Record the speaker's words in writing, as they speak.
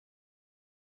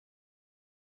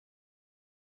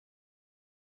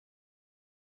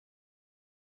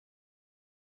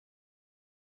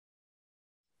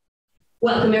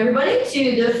Welcome everybody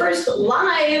to the first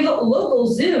live local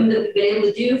Zoom that we've been able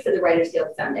to do for the Writers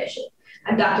Guild Foundation.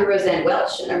 I'm Dr. Rosanne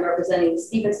Welch, and I'm representing the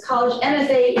Stephens College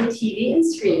MFA in TV and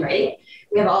Screenwriting.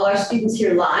 We have all our students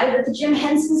here live at the Jim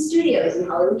Henson Studios in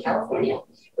Hollywood, California.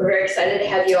 We're very excited to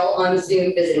have you all on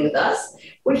Zoom visiting with us.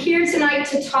 We're here tonight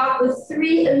to talk with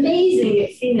three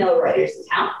amazing female writers in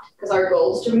town, because our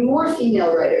goal is to bring more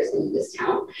female writers into this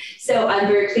town. So I'm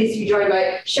very pleased to be joined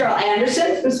by Sheryl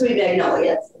Anderson from Sweet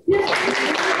Magnolias.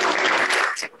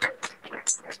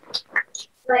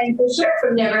 Ryan Fisher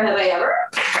from Never Have I Ever.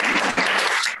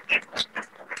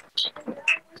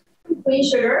 Queen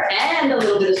Sugar and a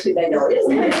little bit of Sweet Magnolias.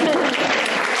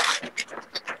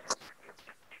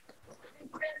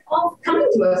 All coming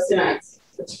to us tonight.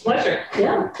 It's a pleasure.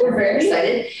 Yeah, we're very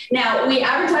excited. Now, we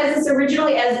advertised this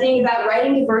originally as being about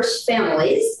writing diverse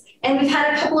families, and we've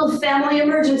had a couple of family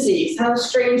emergencies, how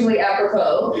strangely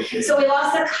apropos. So we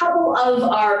lost a couple of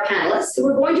our panelists who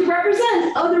were going to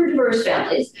represent other diverse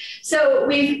families. So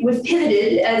we've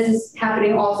pivoted, as is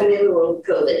happening often in the world of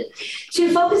COVID,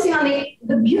 to focusing on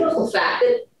the beautiful fact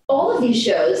that all of these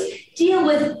shows deal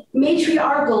with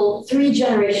matriarchal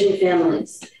three-generation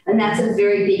families. And that's a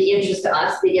very big interest to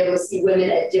us, being able to see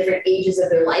women at different ages of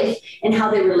their life and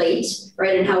how they relate,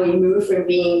 right? And how we move from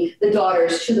being the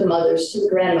daughters to the mothers to the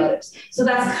grandmothers. So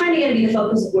that's kind of going to be the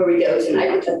focus of where we go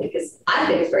tonight, which I think is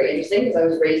very interesting because I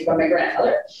was raised by my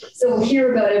grandmother. So we'll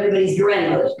hear about everybody's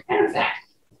grandmothers. Matter of fact,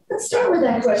 let's start with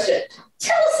that question.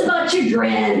 Tell us about your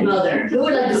grandmother. Who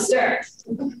would like to start?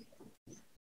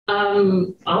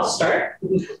 I'll start.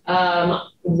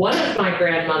 One of my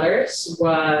grandmothers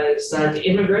was an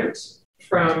immigrant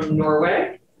from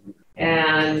Norway,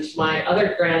 and my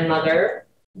other grandmother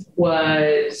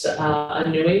was a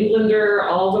New Englander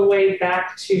all the way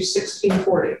back to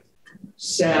 1640.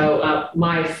 So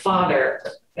my father,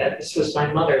 this was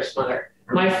my mother's mother,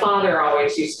 my father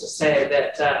always used to say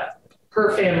that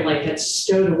her family had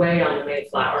stowed away on the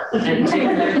Mayflower and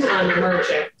taken their time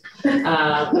emerging.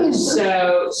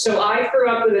 So I grew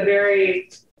up with a very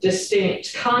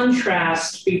distinct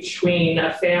contrast between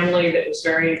a family that was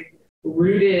very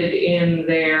rooted in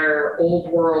their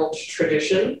old world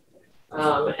tradition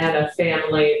and a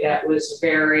family that was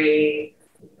very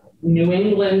New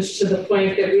England, to the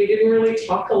point that we didn't really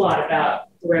talk a lot about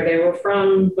where they were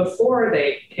from before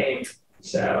they came.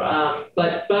 So,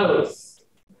 but both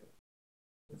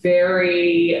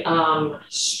very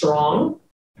strong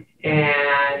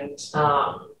and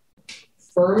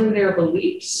firm in their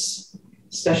beliefs,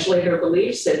 especially their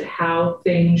beliefs in how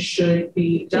things should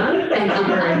be done. Thank you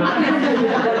very much.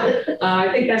 I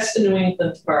think that's the New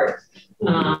England part.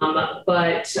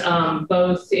 But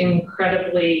both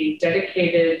incredibly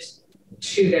dedicated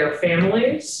to their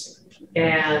families.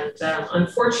 And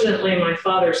unfortunately, my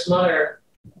father's mother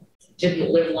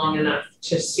didn't live long enough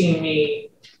to see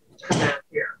me come out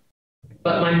here,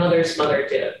 but my mother's mother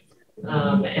did.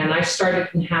 And I started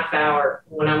in half hour.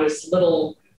 When I was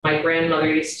little, my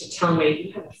grandmother used to tell me,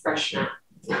 "You have a fresh mouth."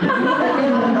 And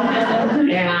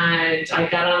I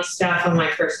got on staff on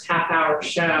my first half-hour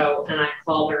show, and I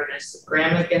called her and I said,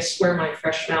 "Grandma, guess where my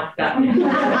fresh mouth got me?"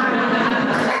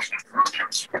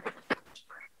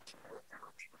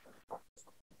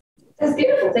 That's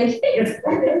beautiful. Thank you.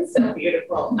 It's so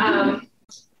beautiful.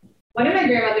 One of my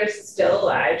grandmothers is still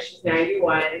alive. She's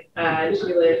 91.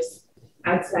 She lives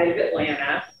outside of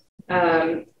Atlanta.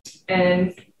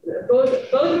 And both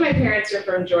of my parents are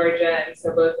from Georgia, and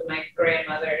so both of my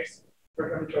grandmothers were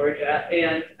from Georgia.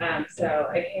 And so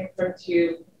I came from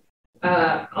two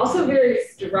also very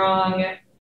strong,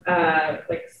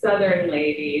 like Southern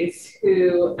ladies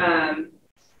who,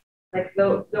 like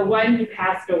the one who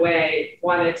passed away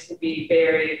wanted to be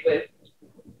buried with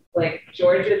like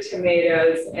Georgia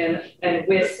tomatoes and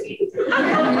whiskey. So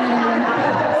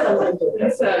yeah,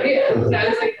 so I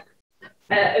was like,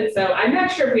 and so I'm not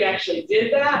sure if we actually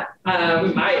did that.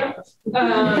 We might have.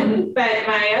 But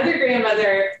my other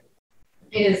grandmother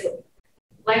is,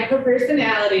 like, her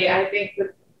personality, I think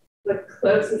the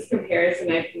closest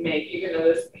comparison I can make, even though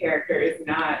this character is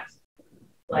not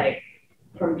like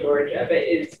from Georgia, but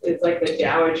it's like the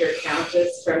Dowager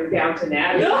Countess from Downton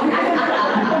Abbey.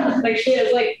 Like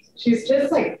she's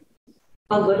just like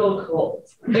a little cold,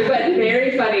 but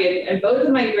very funny. And both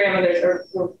of my grandmothers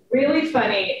were really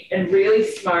funny and really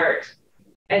smart.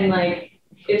 And like,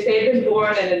 if they had been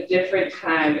born at a different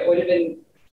time, it would have been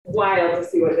wild to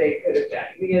see what they could have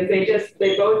done, because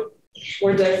they both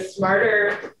were the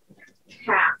smarter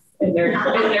half in their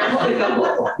whole.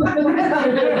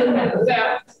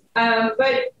 So,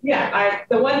 but yeah,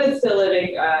 the one that's still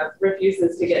living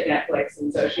refuses to get Netflix,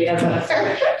 and so she has a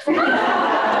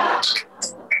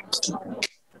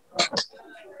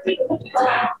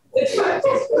It's fine.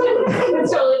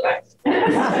 It's totally fine.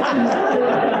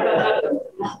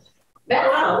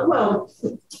 Well,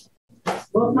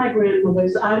 both my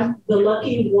grandmothers, I'm the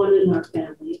lucky one in our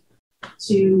family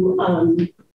to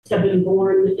have been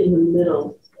born in the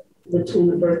middle between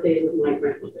the birthdays of my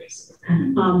grandmothers.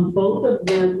 Both of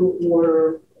them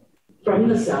were from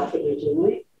the South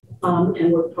originally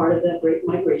and were part of that great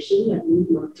migration that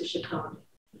moved north to Chicago.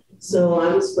 So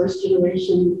I was first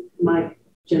generation, my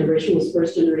generation was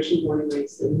first generation born and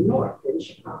raised in the North in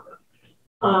Chicago.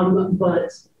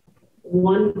 But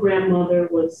one grandmother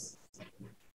was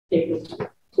April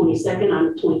 22nd,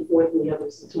 I'm the 24th, and the other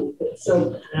is the 25th.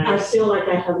 So I feel like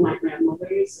I have my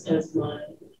grandmothers as my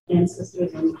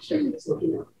ancestors. I'm sure it's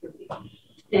looking out for me.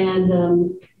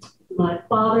 And my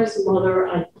father's mother,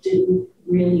 I didn't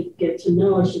really get to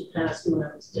know. She passed when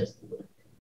I was just a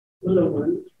little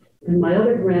one. And my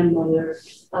other grandmother,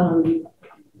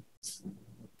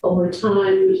 over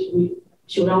time,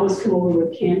 she would always come over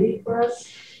with candy for us.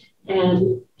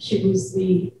 And she was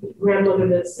the grandmother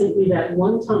that sent me that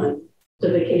one time to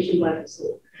Vacation Bible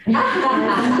School.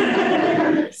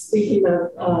 Speaking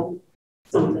of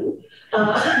something.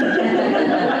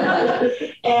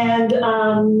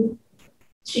 And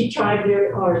she tried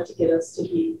very hard to get us to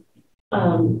be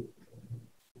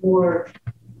more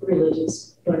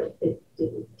religious, but it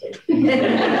didn't take.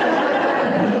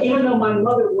 Even though my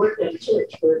mother worked at a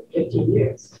church for 15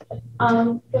 years.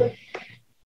 But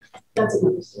that's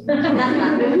another story.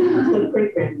 But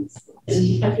great grandmas.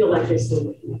 And I feel like they're still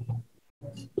with me.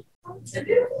 They're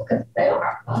beautiful, because they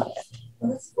are. Well,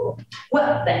 that's cool.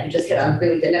 Well, then just get on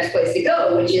to the next place to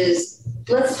go, which is,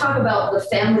 let's talk about the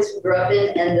families we grew up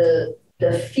in and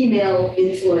the female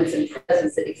influence and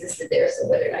presence that existed there. So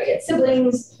whether or not you had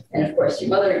siblings, and of course your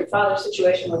mother and father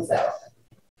situation, what's that?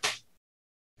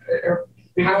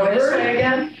 However,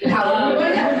 again.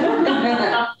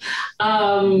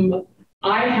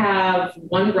 I have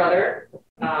one brother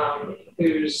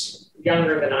who's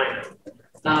younger than I am.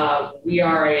 We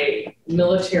are a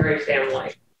military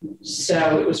family,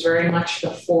 so it was very much the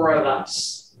four of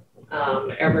us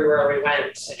everywhere we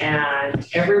went. And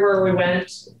everywhere we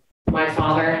went, my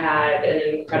father had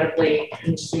an incredibly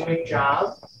consuming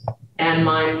job, and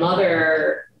my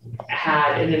mother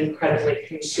had an incredibly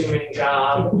consuming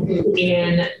job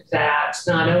in that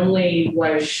not only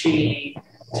was she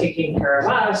taking care of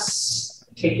us,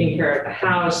 taking care of the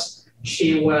house,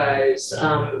 she was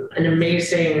an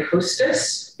amazing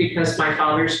hostess because my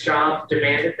father's job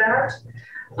demanded that.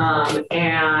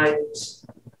 And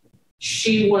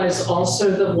she was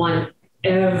also the one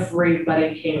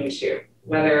everybody came to,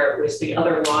 whether it was the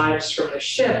other wives from the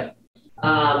ship,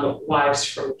 wives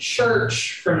from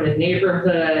church, from the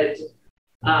neighborhood.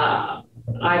 I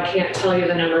can't tell you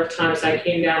the number of times I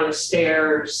came down the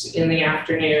stairs in the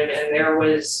afternoon and there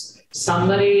was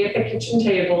somebody at the kitchen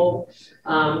table,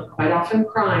 quite often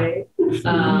crying.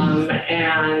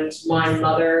 And my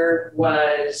mother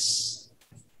was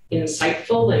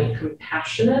insightful and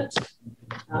compassionate,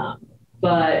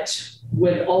 but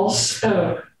would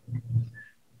also,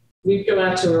 we'd go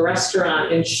out to a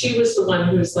restaurant and she was the one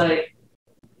who was like,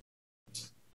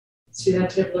 see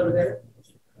that table over there?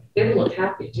 They don't look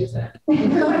happy, do they?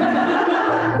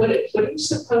 What do you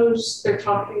suppose they're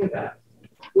talking about?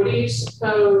 What do you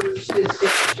suppose is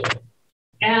different?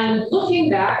 And looking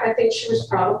back, I think she was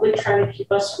probably trying to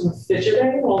keep us from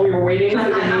fidgeting while we were waiting for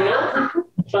the meal.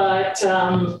 But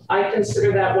I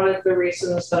consider that one of the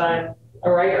reasons that I'm a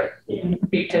writer,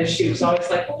 because she was always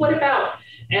like, well, what about?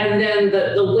 And then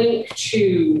the link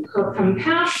to her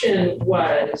compassion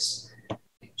was,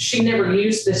 she never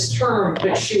used this term,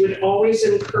 but she would always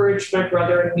encourage my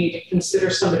brother and me to consider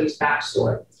somebody's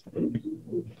backstory.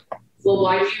 Well,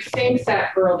 why do you think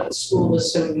that girl at school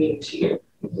was so mean to you?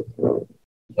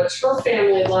 What's her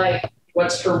family like?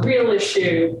 What's her real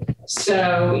issue?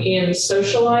 So in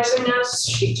socializing us,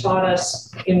 she taught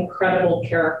us incredible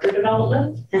character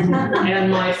development. And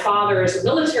my father, as a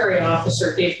military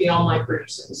officer, gave me all my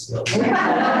producing skills.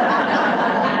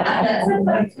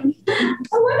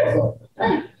 Oh, wonderful.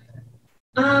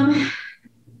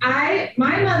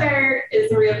 My mother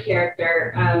is a real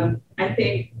character. I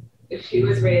think she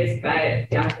was raised by a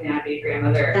Downton Abbey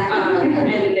grandmother,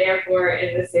 and therefore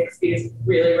in the 60s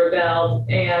really rebelled,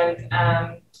 and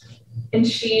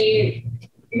she,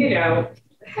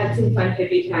 had some fun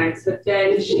hippie times, but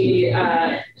then she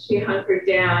hunkered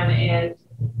down and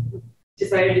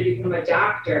decided to become a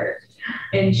doctor,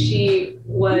 and she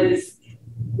was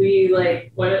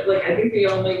I think the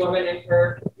only woman in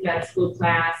her med school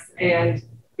class, and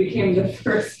became the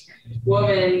first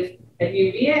woman at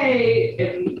UVA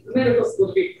in medical school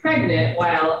to be pregnant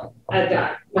while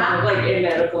a like in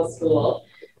medical school.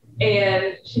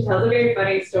 And she tells a very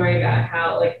funny story about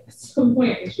how, like, at some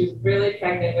point when she was really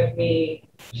pregnant with me,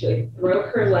 she like broke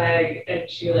her leg and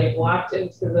she like walked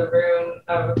into the room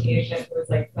of a patient who was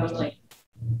like some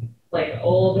like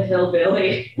old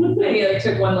hillbilly, and he like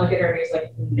took one look at her and he's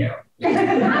like, no. Which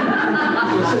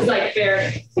is like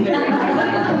very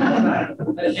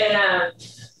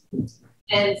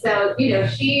and so, you know,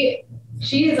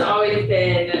 she's always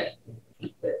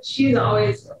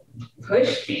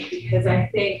pushed me, because I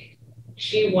think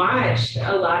she watched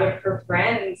a lot of her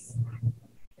friends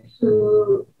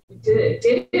who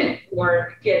didn't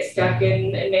work get stuck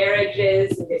in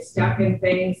marriages and get stuck in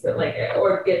things that like,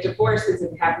 or get divorces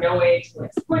and have no way to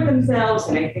like support themselves.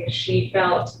 And I think she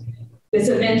felt this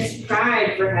immense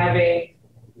pride for having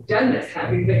done this,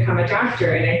 having become a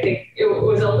doctor. And I think it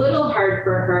was a little hard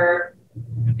for her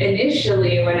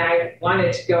initially when I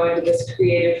wanted to go into this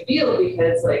creative field,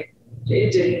 because like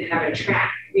it didn't have a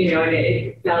track, you know, and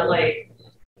it felt like,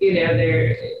 you know,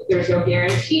 there's no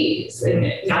guarantees,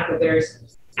 and not that there's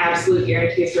absolute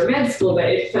guarantees for med school, but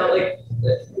it felt like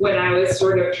when I was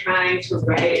sort of trying to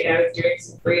write, I was doing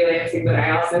some freelancing, but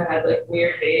I also had like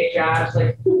weird day jobs.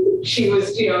 Like she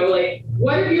was, you know, like,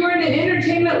 what if you were an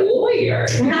entertainment lawyer?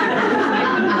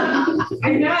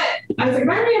 I'm not, I was like,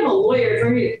 why am I a lawyer?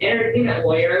 I'm an entertainment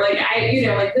lawyer. Like you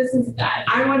know, like this is,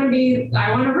 I want to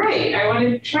write. I want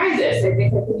to try this. I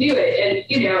think I can do it. And,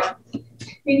 you know, I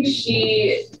think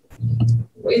she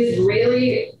was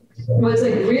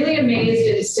like really amazed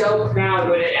and so proud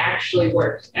when it actually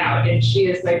worked out. And she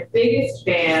is my biggest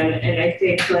fan. And I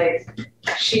think like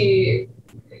she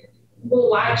will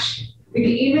watch, like,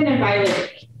 even if I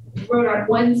like wrote on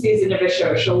one season of a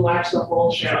show, she'll watch the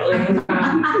whole show, like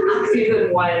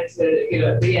season 1 to, you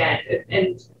know, the end.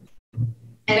 And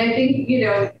I think, you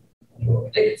know,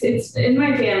 it's in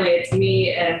my family, it's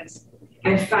me and I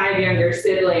have 5 younger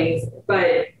siblings,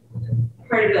 but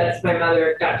part of that's my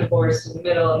mother got divorced in the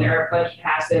middle, and there are a bunch of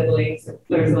half siblings.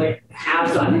 There's like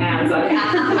halves on halves on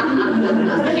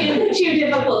halves. Too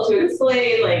difficult to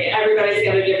explain. Like everybody's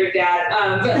got a different dad.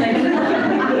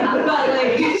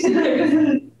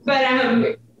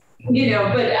 You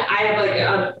know, but I have like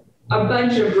a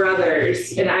bunch of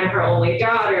brothers, and I'm her only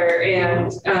daughter, and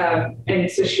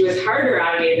so she was harder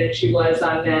on me than she was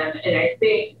on them, and I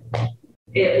think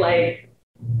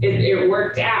it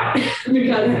worked out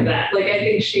because of that. Like, I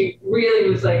think she really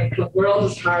was like, the world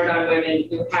is hard on women.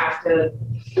 You have to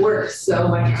work so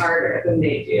much harder than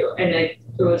they do. And it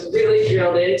was really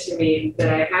drilled into me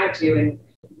that I had to.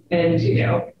 And you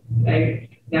know,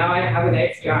 now I have a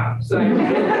nice job. So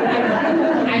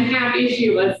I'm happy she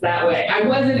was that way. I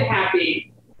wasn't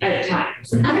happy at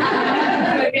times. But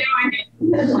now I'm.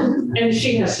 And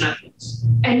she has nephews.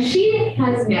 And she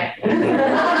has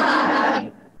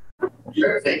nephews.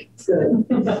 Perfect. Good.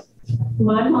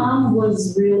 My mom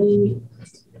was really,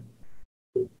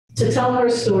 to tell her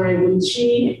story, when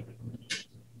she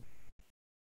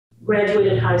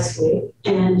graduated high school,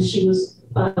 and she was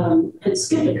had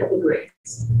skipped a couple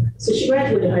grades. So she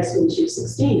graduated high school when she was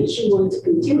 16, and she wanted to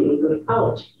continue to go to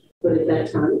college. But at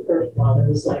that time, her father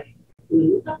was like,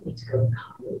 "We don't need to go to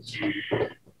college."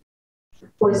 Of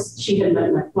course, she had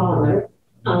met my father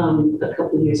a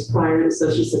couple of years prior, and so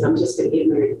she said, "I'm just going to get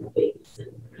married and have babies."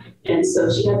 And so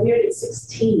she got married at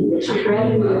 16, and she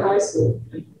graduated high school.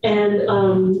 And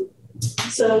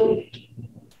so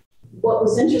what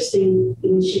was interesting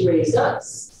when she raised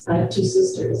us, I have 2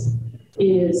 sisters,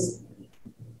 is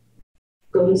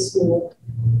go to school,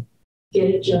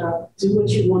 get a job, do what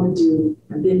you want to do,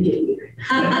 and then get married.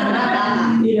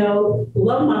 You know,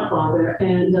 love my father,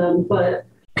 and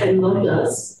loved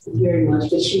us very much,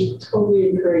 but she totally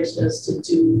encouraged us to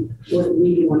do what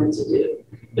we wanted to do.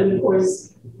 And of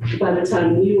course, by the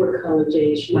time we were college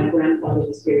age, my grandfather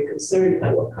was very concerned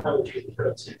about what college we would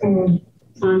go to.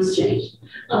 Times changed.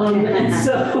 And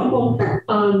so,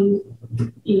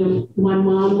 you know, my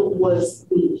mom was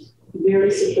very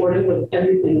supportive of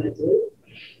everything I did.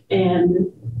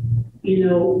 And, you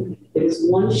know, there was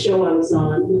one show I was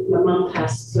on. My mom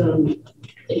passed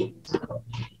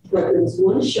but there was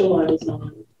one show I was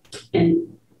on, and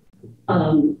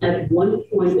at one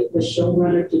point the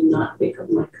showrunner did not pick up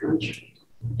my contract,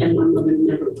 and my mother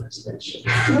never watched that show.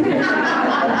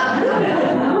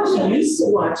 She used to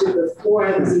watch it before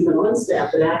I was even on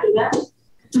staff, but after that,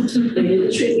 they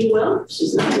didn't treat me well.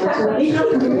 She's not watching me.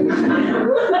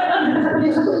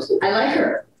 I like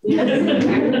her.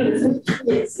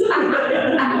 Yes.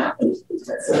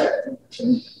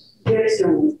 Very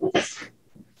strong.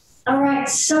 All right,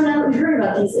 so now that we've heard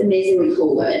about these amazingly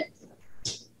cool women,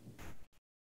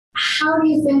 how do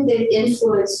you think they've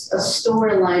influenced a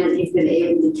storyline that you've been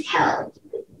able to tell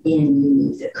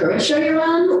in the current show you're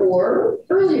on or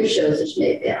earlier shows that you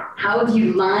may have been on? How have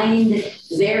you mined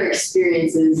their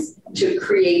experiences to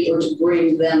create or to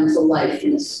bring them to life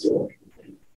in a story?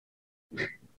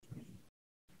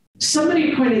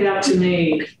 Somebody pointed out to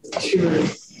me 2 or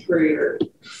 3 or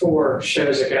 4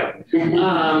 shows ago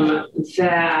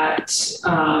that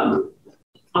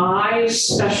I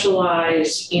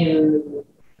specialize in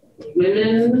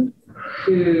women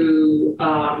who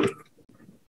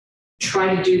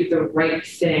try to do the right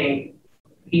thing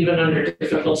even under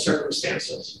difficult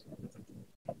circumstances.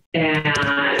 And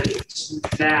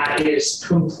that is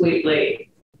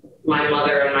completely my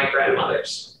mother and my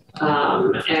grandmother's.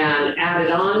 And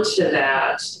added on to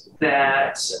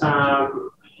that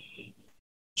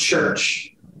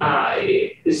church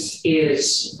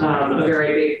is a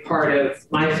very big part of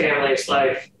my family's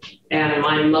life. And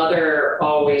my mother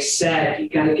always said, you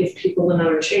got to give people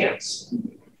another chance.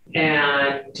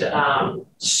 And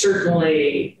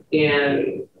certainly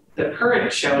in the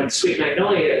current show in Sweet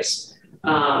Magnolias,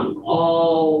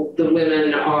 all the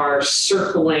women are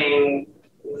circling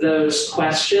those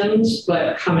questions,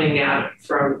 but coming at it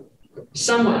from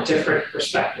somewhat different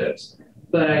perspectives.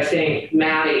 But I think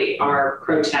Maddie, our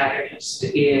protagonist,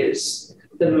 is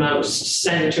the most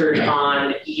centered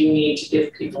on you need to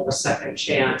give people a second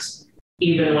chance,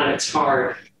 even when it's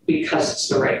hard, because it's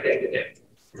the right thing to do.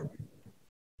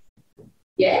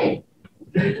 Yay.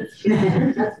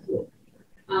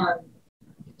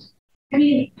 I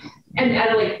mean, and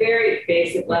at a like very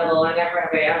basic level, on Never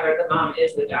Have I Ever, the mom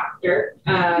is the doctor.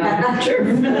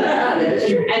 True. That is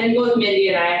true. And both Mindy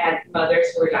and I had mothers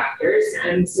who were doctors,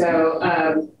 and so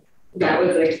that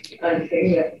was like a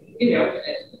thing that, you know,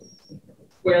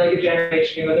 where like a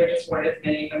generation ago there just weren't as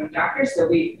many women doctors, so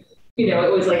we, you know,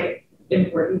 it was like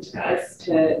important to us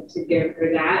to give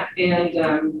her that.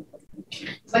 And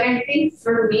but I think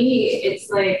for me, it's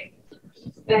like,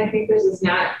 and I think this is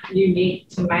not unique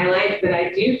to my life, but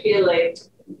I do feel like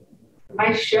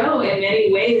my show in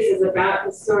many ways is about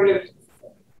this sort of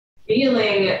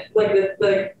feeling like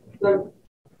the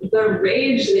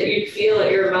rage that you feel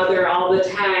at your mother all the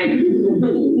time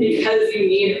because you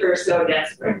need her so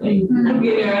desperately. You know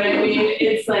what I mean?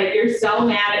 It's like you're so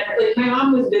mad at her. Like my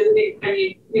mom was visiting, I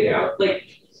mean, you know, like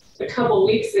a couple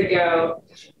weeks ago,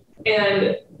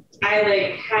 and I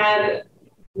like had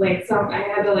I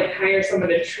had to like hire someone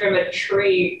to trim a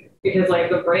tree because like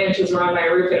the branches were on my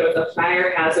roof and it was a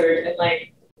fire hazard. And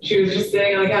like she was just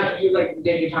sitting on the couch and she was like,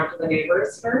 did you talk to the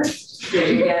neighbors first? Did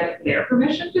you get their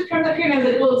permission to trim the tree? And I was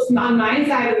like, well, it's on my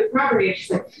side of the property. And she's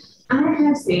like, I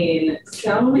have seen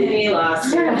so many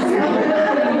lawsuits. And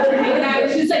I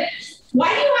was just like, why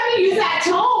do you want to use that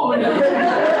tone?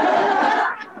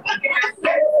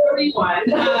 41.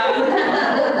 And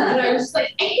I was just like,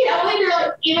 I can only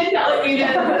girl even telling you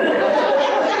that.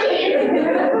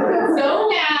 So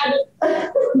mad.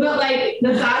 But like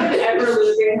the thought of ever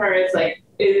losing her is like,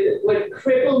 it would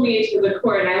cripple me to the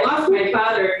core. And I lost my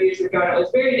father a few years ago and it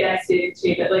was very devastating to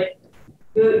me.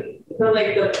 But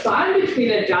like the bond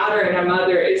between a daughter and a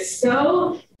mother is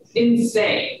so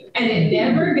insane. And it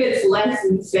never gets less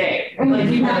insane. Like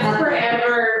you guys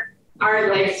forever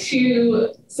are like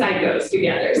 2 psychos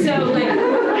together. So like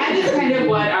that is kind of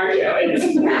what our show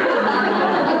is.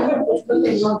 But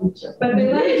they love each other. But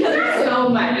they love each other so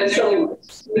much and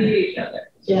they need each other.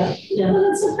 Yeah, yeah. Well,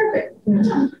 that's so perfect.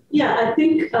 Yeah, I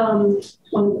think on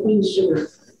Queen Sugar,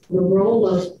 the role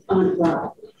of Aunt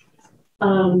Rob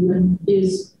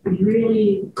is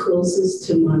really closest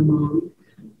to my mom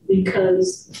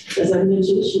because, as I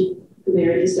mentioned, she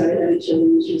married and started having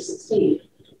children when she was 16.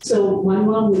 So my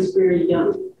mom was very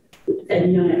young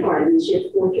and young at heart, and she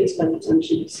had 4 kids by the time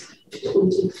she was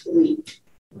 23.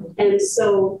 And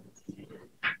so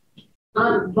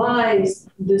Aunt Vi's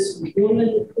this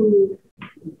woman who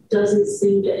doesn't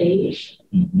seem to age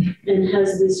and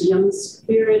has this young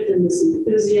spirit and this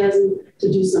enthusiasm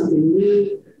to do something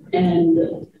new.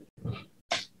 And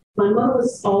my mom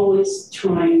was always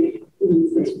trying new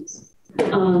things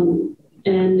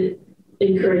and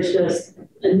encouraged us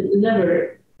and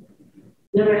never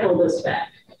held us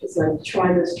back. It's like,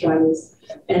 try this.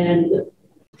 And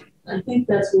I think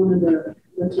that's one of the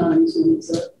times when it's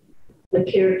a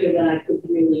character that I could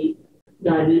really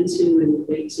dive into and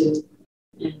relate to.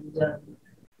 And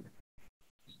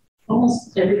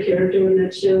almost every character in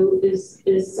that show is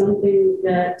something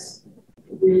that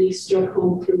really struck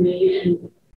home for me. And,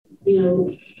 you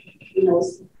know,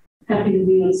 happy to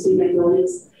be on Sweet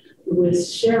Magnolias with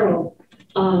Sheryl.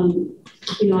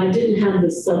 You know, I didn't have the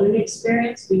Southern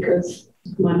experience because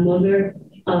my mother,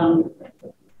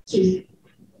 she's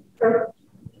her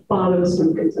father was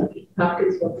from Kentucky,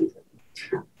 Hopkinsville,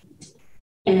 Kentucky.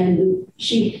 And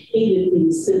she hated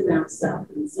being sent down south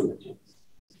in the summertime.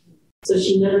 So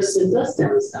she never sent us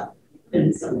down south in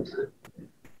the summertime.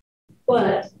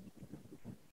 But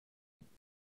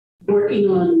working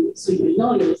on Sweet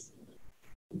Magnolias,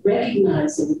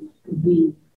 recognizing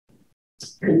the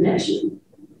connection,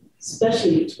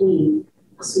 especially between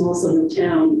a small southern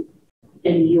town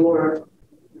and your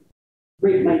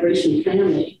great migration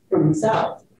family from the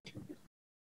south,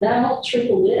 that all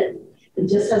trickled in. It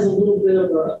just has a little bit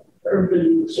of a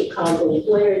urban Chicago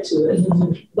flair to it,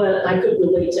 but I could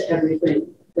relate to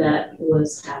everything that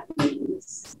was happening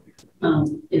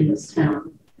in this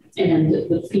town and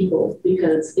the people,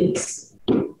 because it's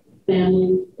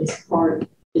family, it's heart,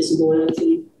 it's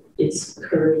loyalty, it's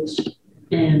courage,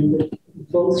 and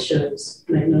both shows,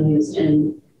 Magnolias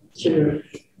and Sheryl,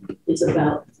 it's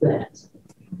about that.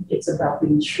 It's about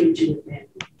being true to your family,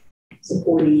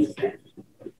 supporting your family,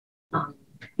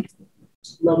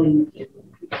 loving your family,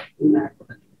 no matter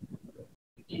what.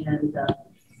 And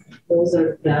those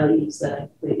are values that I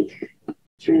think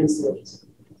translate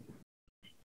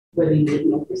whether you live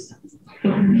in or south.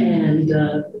 And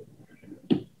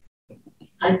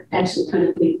I actually kind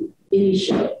of think any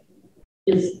show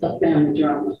is a family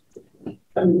drama.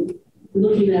 I'm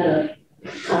looking at a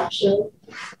cop show.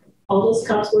 All those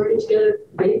cops working together,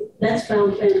 that's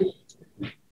found family.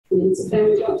 It's a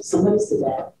family drama. Somebody's the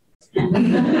dad.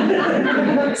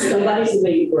 Somebody's a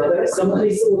baby brother.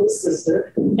 Somebody's a little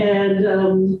sister.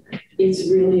 And it's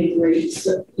really a great,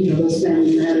 those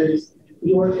family matters.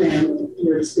 Your family,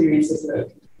 your experience as a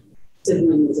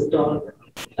sibling, as a daughter,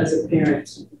 as a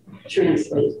parent,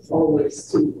 translates always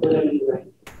to whatever you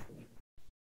write.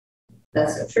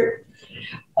 That's so true.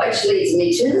 Which leads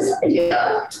me to this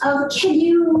idea of, can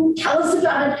you tell us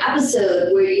about an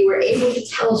episode where you were able to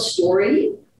tell a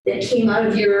story that came out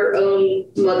of your own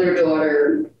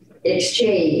mother-daughter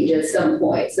exchange at some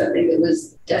point, something that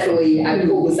was definitely, I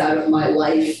pulled this out of my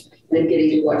life and I'm getting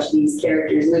to watch these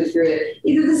characters live through it,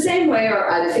 either the same way or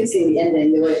either fixing the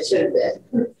ending the way it should have been.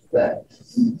 But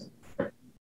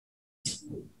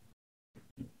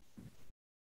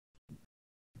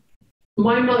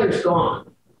my mother's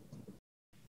gone,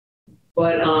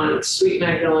 but on Sweet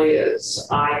Magnolias,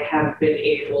 I have been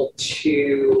able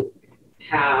to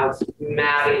have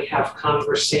Maddie have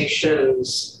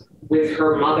conversations with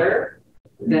her mother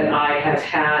that I have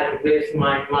had with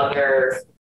my mother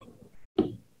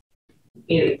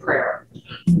in prayer.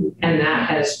 And that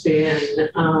has been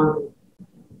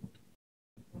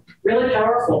really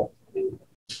powerful.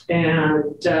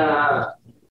 And,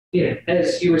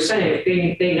 as you were saying,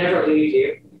 they never leave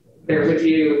you. They're with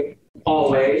you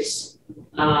always.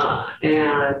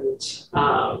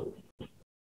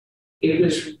 It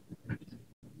was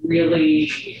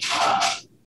really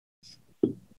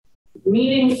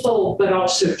meaningful, but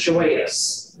also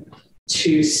joyous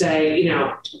to say,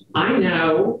 I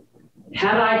know,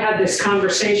 had I had this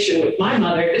conversation with my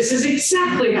mother, this is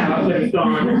exactly how it would have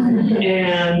gone.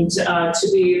 And to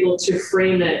be able to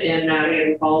frame it in Maddie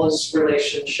and Paula's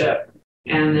relationship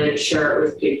and then share it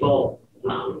with people,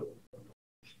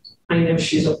 I know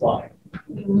she's applauding.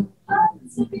 oh,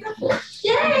 that's so beautiful.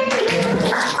 Yay!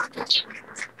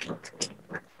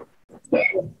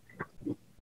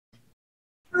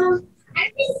 I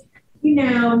think,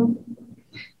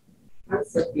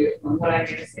 that's so beautiful. What I'm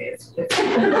going to say is just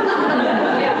On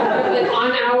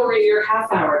hour, you're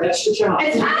half hour. That's your job.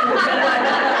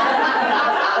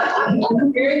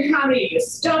 You're in comedy, you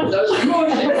stump those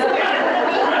emotions.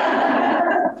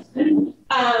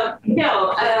 I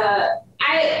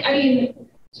mean,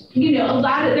 a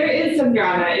lot of, there is some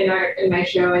drama in my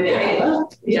show, and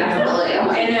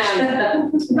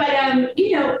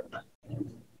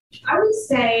I would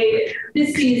say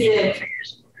this season,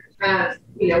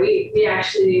 we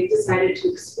actually decided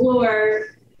to explore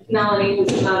Melanie,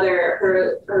 whose mother,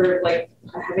 her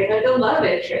having a love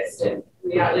interest, and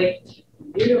we got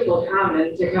beautiful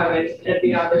Common to come and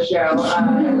be on the show.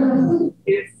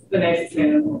 It's the nicest man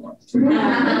in the world.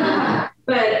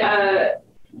 But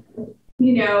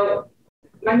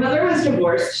my mother was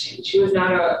divorced. She was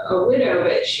not a widow,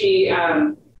 but she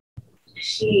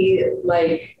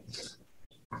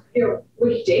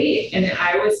would date, and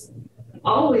I was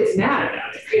always mad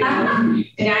about it,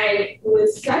 and I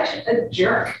was such a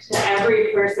jerk to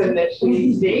every person that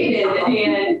she dated,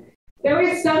 and there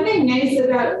was something nice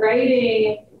about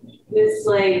writing this,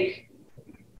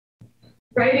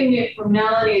 writing it from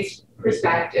Melanie's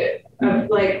perspective of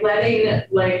letting a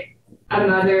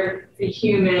mother be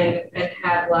human and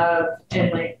have love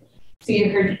and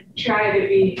seeing her try to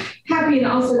be happy, and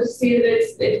also to see that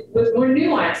it was more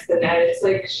nuanced than that. It's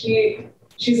like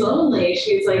she's lonely,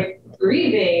 she's like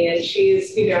grieving, and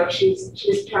she's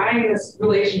trying this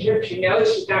relationship. She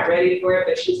knows she's not ready for it,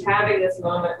 but she's having this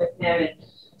moment with him,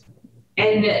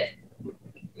 and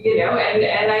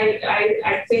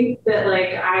I think that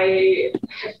like I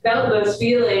felt those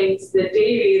feelings that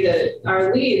Davy,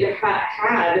 our lead,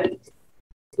 had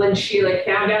when she like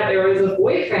found out there was a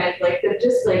boyfriend, like the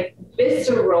just like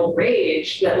visceral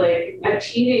rage that like a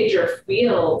teenager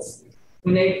feels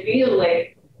when they feel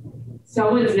like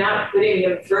someone's not putting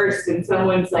them first and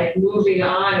someone's like moving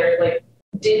on or like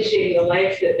ditching the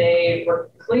life that they were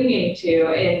clinging to.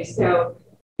 And so,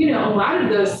 a lot of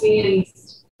those scenes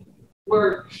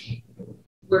were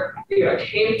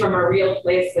came from a real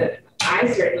place that I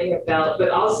certainly have felt, but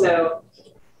also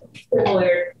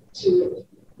similar to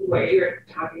what you're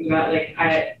talking about, like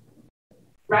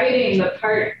writing the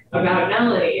part about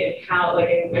Melanie and how like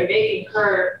and making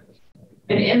her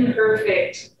an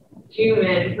imperfect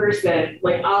human person,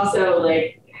 like also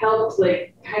like helped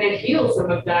like kind of heal some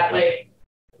of that, like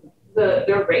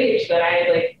the rage that I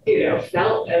like,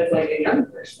 felt as like a young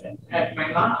person at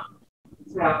my mom.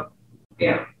 So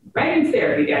yeah, writing's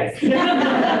therapy, guys.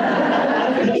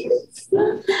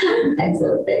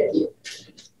 Excellent, thank you.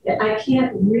 I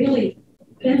can't really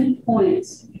pinpoint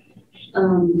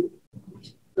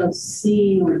a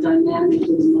scene or dynamic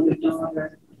with a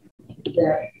mother-daughter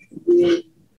that really,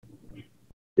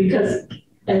 because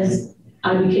as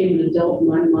I became an adult,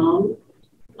 my mom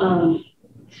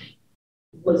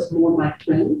was more my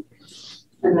friend.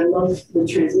 And I love the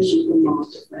transition from mom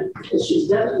to friend because she's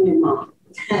definitely a mom.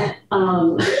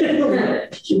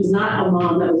 She was not a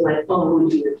mom that was like, oh, I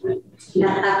want to be your friend.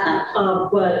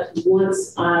 But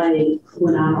once I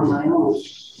went out on my own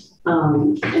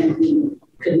and we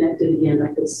connected again,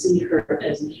 I could see her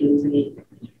as a human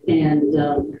being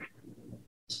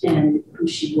and who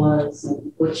she was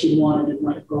and what she wanted and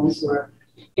what her goals were.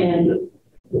 And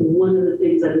one of the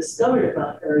things I discovered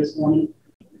about her is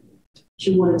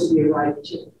she wanted to be a writer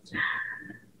too.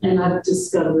 And I've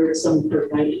discovered some of her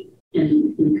writing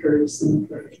and encouraged some of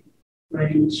her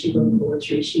writing. She wrote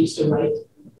poetry. She used to write.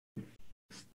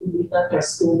 We left our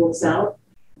school books out.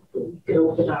 We could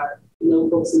open our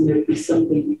notebooks and there'd be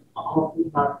something awful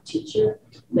about the teacher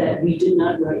that we did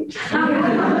not write.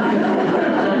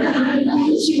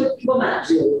 She would, well, not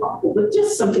really awful, but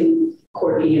just something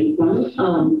quirky and fun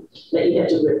that you had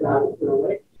to rip out and throw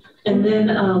away. And then,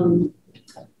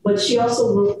 but she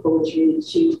also wrote poetry and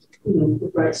she,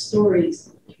 would write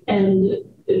stories. And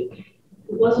it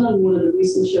wasn't on one of the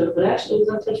recent shows, but actually it was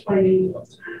on Touched by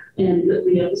Angels. And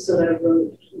the episode I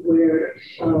wrote where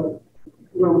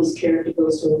Roma's character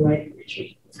goes to a writing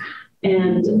retreat.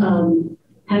 And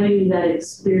having that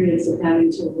experience of having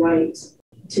to write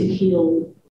to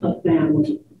heal a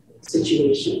family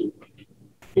situation.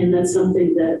 And that's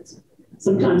something that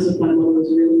sometimes if my mother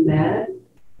was really mad,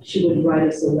 she would write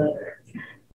us a letter.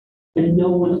 And no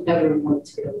one ever wanted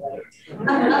to get a letter.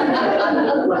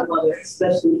 My mother,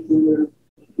 especially if we were,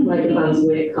 like if I was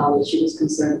away at college, she was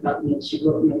concerned about me and she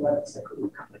wrote me a letter so I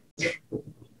couldn't come.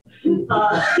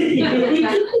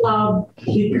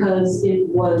 Because it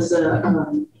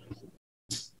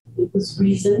was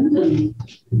reasoned and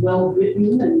well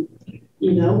written and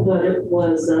but it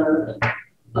was a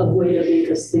way to make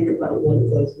us think about what it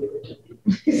was we were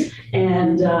doing.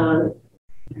 And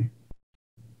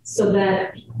so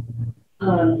that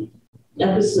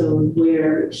episode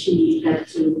where she had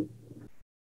to,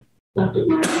 Dr.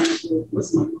 Meyer,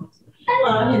 what's my mom?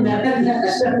 In that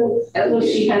episode,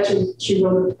 she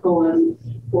wrote a poem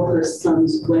for her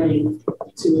son's wedding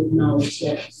to acknowledge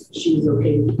that she was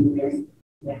okay with marrying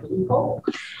Natalie Cole,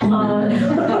 who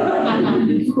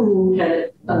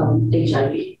had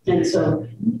HIV. And so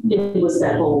it was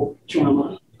that whole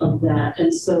drama of that.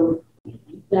 And so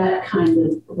that kind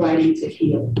of writing to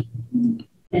heal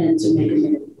and to make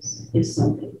amends is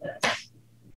something that,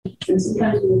 and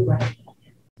sometimes we would write.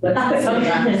 But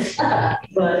sometimes,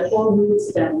 or we would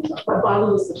sit down and talk. My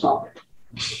father was the talker.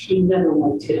 He never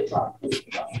wanted to talk.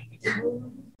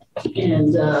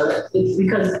 And it's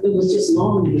because it was just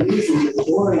long and easy and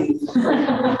boring.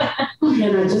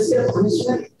 And I just got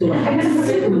punishment. Do I have to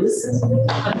sit and listen?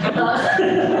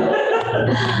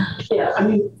 Yeah, I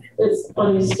mean, it's a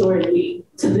funny story.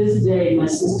 To this day, my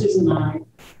sisters and I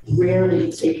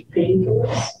rarely take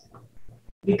painkillers.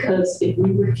 Because if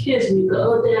we were kids, we'd go,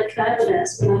 oh, Dad, can I have an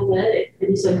aspirin? I let it. And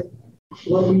he's like,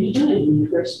 what were you doing when you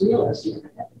first realized you had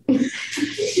it?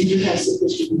 Did you have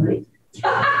sufficient money?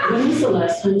 When was the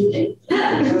last time you ate?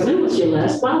 When was your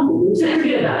last bottle?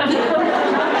 Forget about it.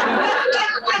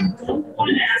 Don't want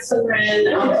to ask children,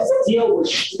 I'll just deal with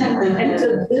it. And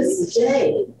to this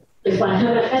day, if I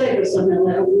have a headache or something, I'm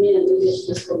like, oh man, it's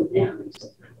just going down.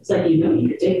 It's like, you know, you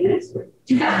could take an expert.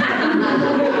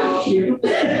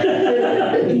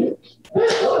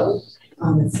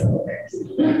 Oh, that's so hilarious.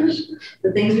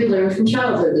 The things we learn from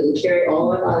childhood that we carry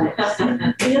all our lives.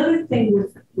 The other thing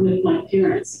with my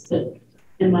parents,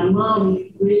 and my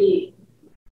mom really,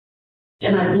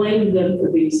 and I blame them for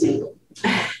being single,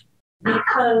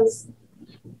 because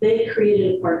they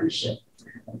created a partnership.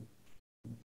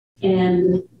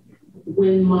 And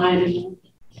when my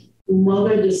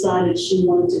mother decided she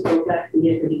wanted to go back and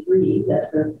get her degree that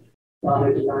her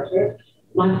father denied her,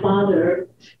 my father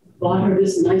bought her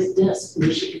this nice desk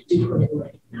where she could do her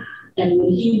work. And when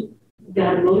he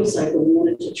got a motorcycle and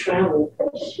wanted to travel,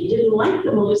 she didn't like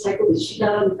the motorcycle, but she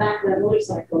got on the back of that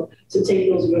motorcycle to take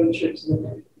those road trips with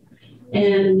him.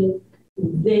 And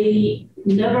they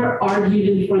never argued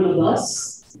in front of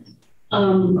us.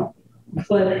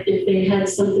 But if they had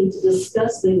something to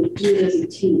discuss, they would do it as a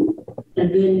team and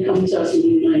then come to us in a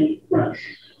united front.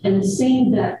 And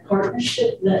seeing that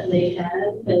partnership that they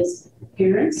had as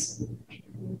parents,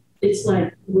 it's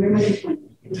like, where am I going?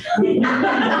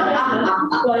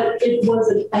 But it was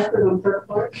an effort on her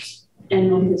part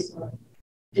and on his part.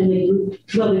 And they grew,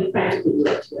 well, they practically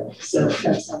worked together. So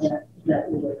that's how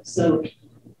that worked. So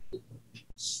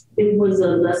it was a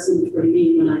lesson for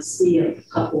me when I see a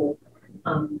couple,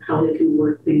 how they can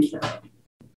work things out.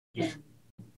 And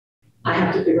I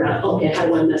have to figure out, okay, how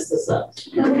do I mess this up?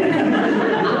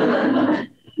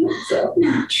 So,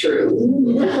 not true.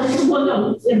 Well,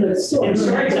 no, in the story.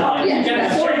 Storytelling. Yes,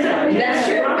 that's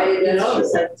true. I didn't know.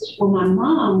 Well, my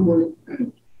mom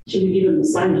she would give him the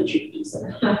silent treatment.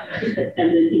 And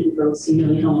then he would go, see,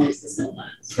 how long is the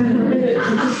sentence?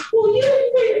 Well, you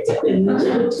didn't pay attention. And she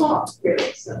would talk.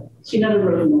 So she never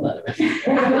wrote him a letter.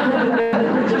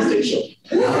 Just her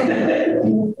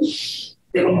children.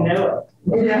 They didn't know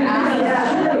it.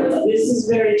 Yeah. This is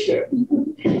very true.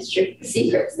 It's true.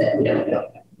 Secrets that we don't know.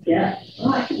 Yeah.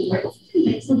 Oh, I can write.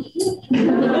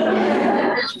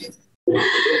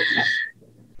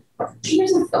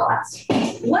 Here's some thoughts.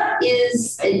 What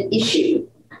is an issue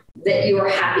that you are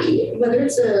happy, whether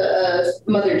it's a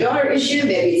mother-daughter issue,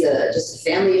 maybe it's just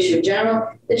a family issue in general,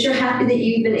 that you're happy that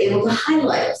you've been able to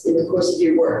highlight in the course of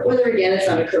your work, whether again it's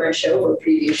on a current show or a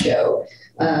previous show,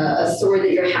 a story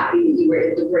that you're happy that you were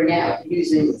able to bring out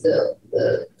using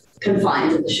the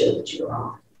confines of the show that you were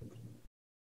on.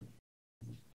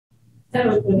 That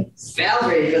was good.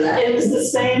 Valerie for that. It was the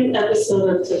same episode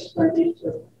of Touched by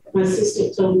Nature. My sister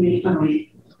told me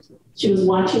she was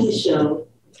watching the show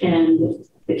and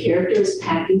the character is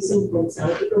packing some books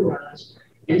out of the garage.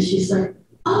 And she's like,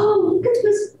 oh, look at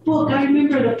this book. I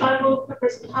remember the 5 Little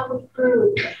Peppers and Hollow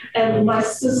Crew. And my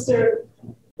sister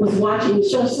was watching the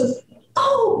show and says,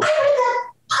 oh, I read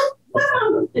that.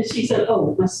 Wow. And she said,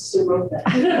 oh, my sister wrote that.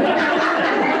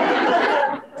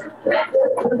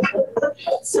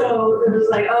 So it was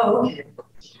like, oh, okay.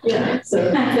 Yeah,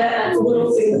 so that's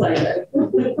little things like that.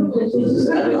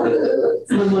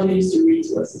 My mother used to read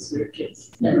to us as we were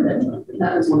kids. And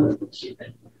that was one of the books she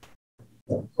read.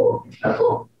 Cool.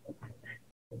 Oh,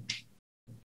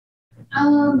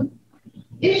 cool.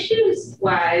 Issues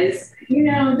wise,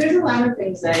 there's a lot of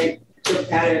things I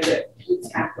looked at it that we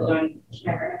tackled on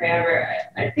Never Have Ever.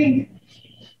 I think,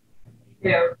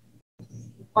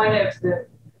 one of the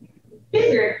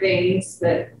bigger things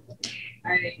that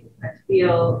I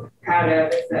feel proud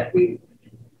of is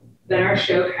that our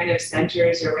show kind of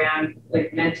centers around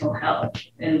like mental health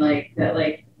and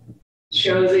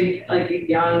shows a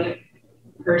young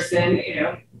person,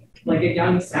 like a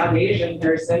young South Asian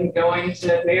person going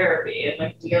to therapy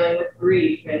and dealing with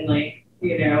grief and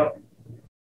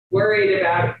worried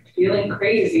about feeling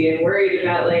crazy and worried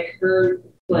about her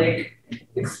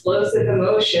explosive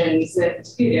emotions and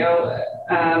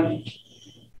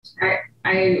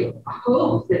I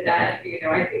hope that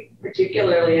I think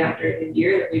particularly after the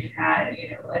year that we've had,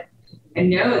 I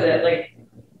know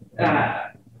that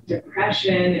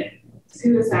depression and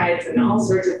suicides and all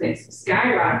sorts of things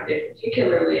skyrocketed,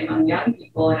 particularly among young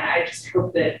people. And I just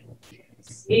hope that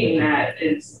seeing that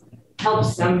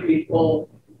helps some people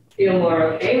feel more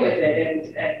okay with it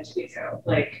and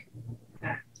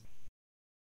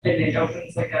it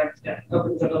opens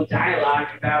opens up a dialogue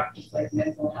about just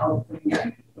mental health and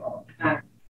young people.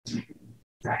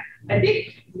 I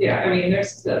think,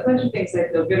 there's a bunch of things I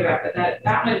feel good about, but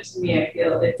that one to me,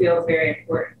 it feels very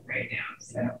important right now.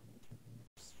 So.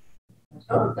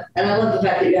 Oh, and I love the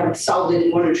fact that you haven't solved it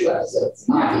in 1 or 2 episodes,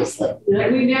 obviously.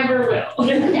 And we never will. But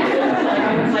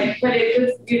it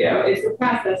just, it's a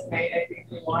process, and I think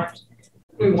we want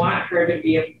we want her to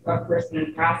be a person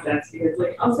in process, because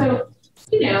like also,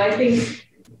 I think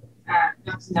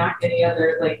not to knock any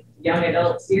other like young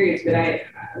adult series, but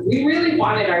we really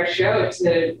wanted our show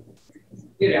to,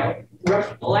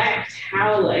 reflect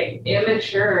how like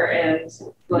immature and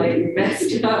like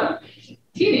messed up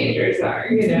teenagers are,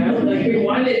 like we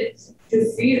wanted to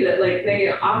see that like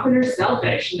they often are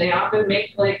selfish and they often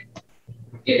make like,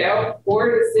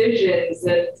 poor decisions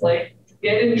and like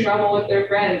get in trouble with their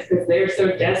friends because they're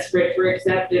so desperate for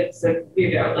acceptance and,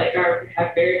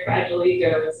 have very fragile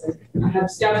egos and have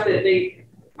stuff that they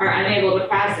are unable to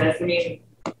process. I mean,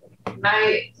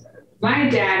 my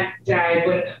dad died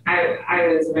when I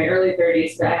was in my early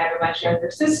 30s, but I have a much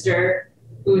younger sister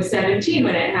who was 17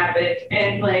 when it happened.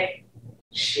 And like,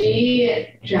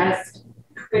 she just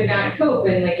could not cope.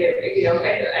 And like,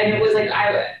 and it was like,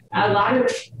 a lot of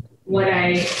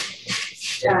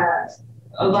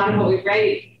what we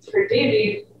write for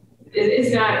Davy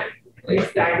is not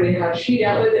exactly how she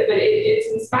dealt with it, but it's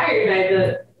inspired by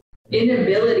the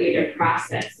inability to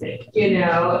process it,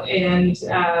 and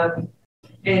so,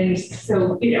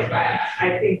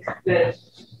 I think that,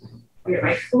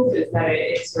 my hope is that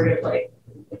it sort of like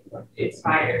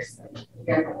inspires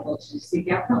young people to seek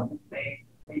out help.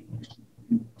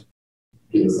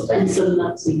 And some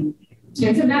not seeing.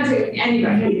 And so not to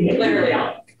anybody, literally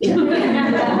all.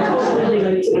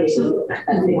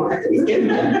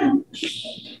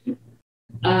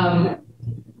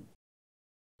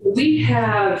 We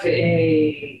have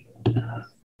a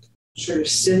sort of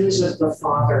sins of the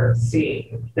father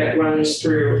theme that runs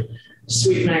through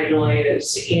Sweet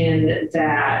Magnolias, in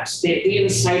that the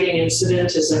inciting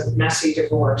incident is a messy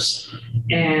divorce.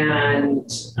 And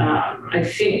I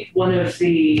think one of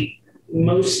the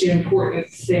most important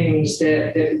things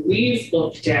that we've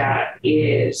looked at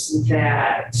is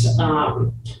that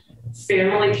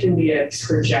family can be a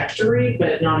trajectory,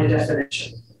 but not a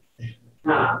definition.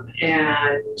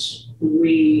 And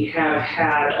we have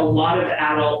had a lot of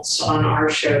adults on our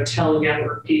show tell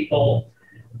younger people,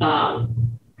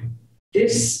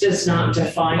 this does not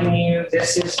define you.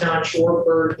 This is not your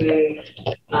burden.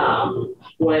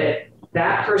 What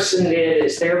that person did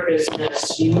is their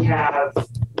business. You have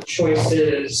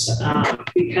choices,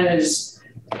 because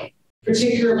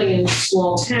particularly in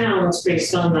small towns,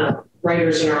 based on the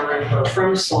writers in our room who are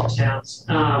from small towns,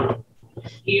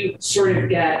 you sort of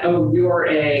get, you're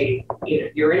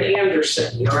an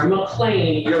Anderson, you're a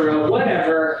McLean, you're a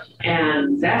whatever,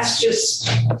 and that's just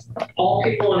all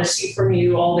people want to see from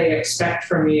you, all they expect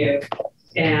from you.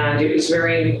 And it was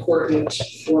very important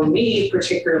for me,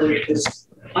 particularly because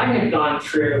I had gone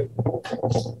through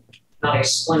not a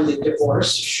splendid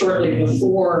divorce shortly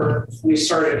before we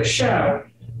started the show,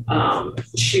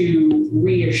 to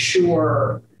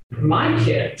reassure my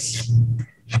kids,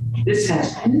 this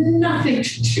has nothing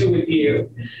to do with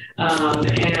you.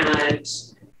 And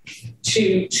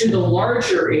to the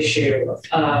larger issue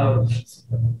of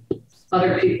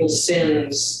other people's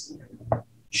sins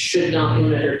should not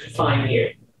limit or define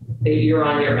you. That you're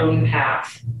on your own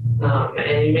path.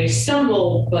 And you may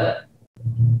stumble, but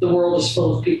the world is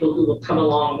full of people who will come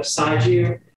along beside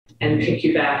you and pick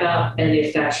you back up. And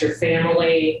if that's your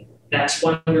family, that's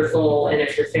wonderful. And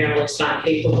if your family's not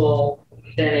capable,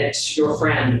 then it's your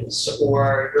friends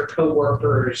or your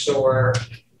coworkers, or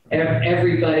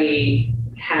everybody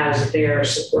has their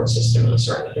support system in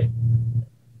Serenity.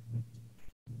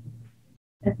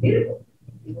 That's beautiful.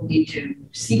 People need to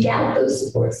seek out those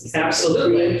support systems.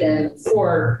 Absolutely.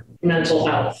 For mental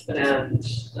health and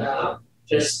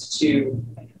just to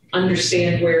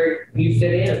understand where you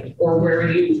fit in or where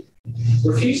you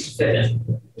refuse to fit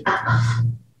in.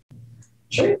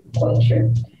 True, quite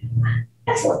true.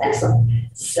 Excellent, excellent.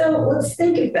 So let's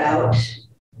think about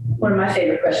one of my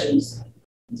favorite questions.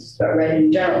 Start writing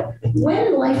in general. When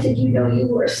in life did you know you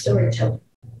were a storyteller?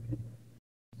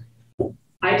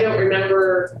 I don't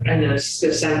remember, I know this is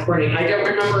going to sound corny, I don't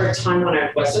remember a time when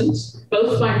I wasn't.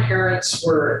 Both my parents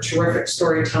were terrific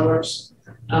storytellers.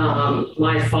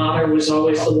 My father was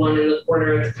always the one in the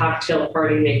corner of the cocktail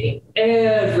party making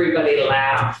everybody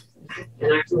laugh.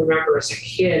 And I can remember as a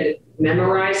kid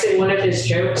memorizing one of his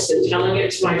jokes and telling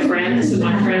it to my friends, and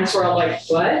my friends were all like,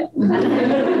 what? And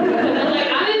I'm like,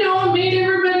 I didn't know it made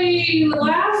everybody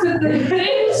laugh at the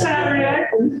thing Saturday.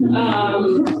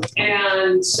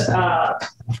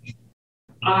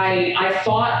 I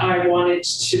thought I wanted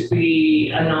to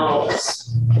be a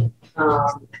novelist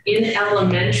in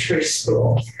elementary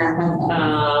school.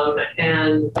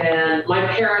 And then my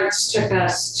parents took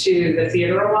us to the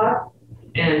theater a lot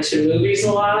and to movies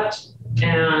a lot.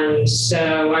 And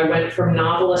so I went from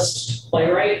novelist to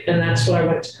playwright, and that's what I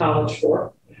went to college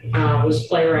for, was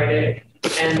playwriting.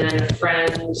 And then a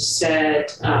friend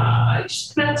said, you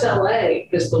should come out to LA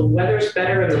because the weather's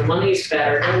better and the money's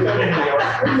better. And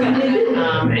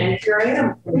here I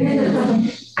am.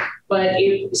 But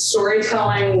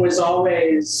storytelling was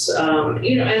always, and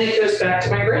it goes back to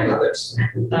my grandmothers.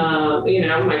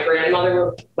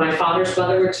 My father's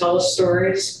mother would tell us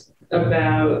stories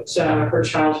about her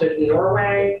childhood in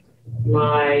Norway.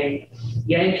 My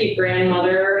Yankee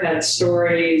grandmother had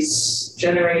stories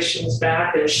generations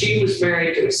back, and she was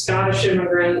married to a Scottish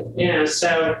immigrant.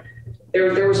 So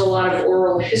there was a lot of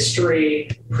oral history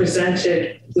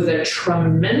presented with a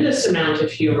tremendous amount of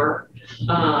humor.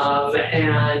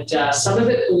 And some of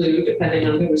it blew, depending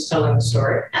on who was telling the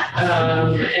story.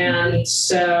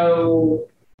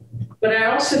 But I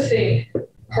also think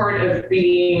part of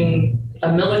being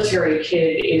a military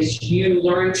kid is you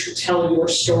learn to tell your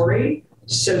story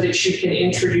so that you can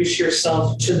introduce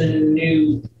yourself to the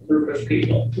new group of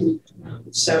people.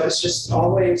 So it's just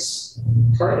always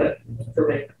part of it for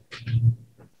me.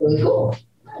 Really cool.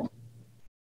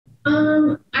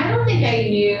 I don't think I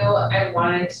knew I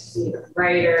wanted to be a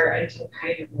writer until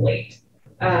kind of late.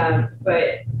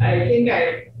 But I think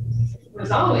I was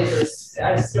always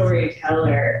a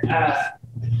storyteller.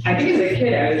 I think as a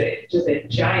kid, I was just a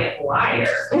giant liar.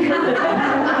 Really,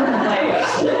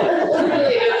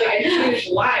 a huge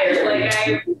liar. Like,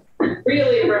 I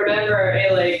really remember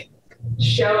a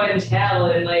show and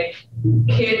tell in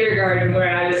kindergarten where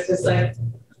I was just like,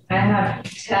 I have to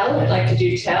tell, to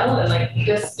do tell, and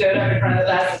just stood up in front of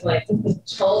the class and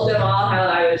told them all how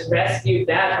I was rescued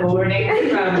that morning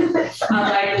from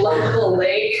a local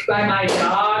lake by my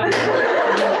dog.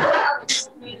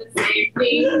 The same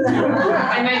thing.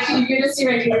 And you just see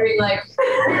my teacher being like,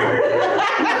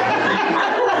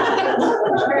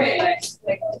 all right,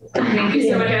 thank you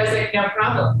so much. I was like, no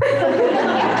problem. I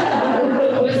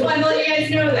just wanted to let you guys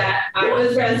know that I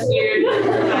was rescued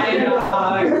by a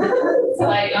dog.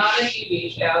 On a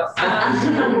TV show.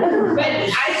 But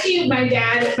I see my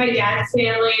dad's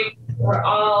family were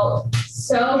all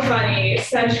so funny,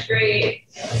 such great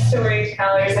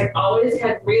storytellers, always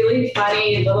had really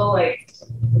funny little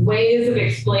ways of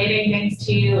explaining things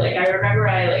to you. I remember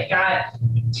I got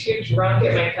too drunk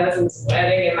at my cousin's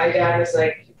wedding and my dad was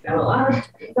like, got a lot of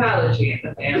pathology in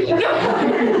the family.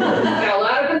 Got a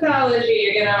lot of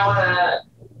pathology, you're gonna wanna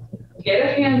get a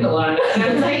handle on it. And I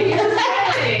was like, you're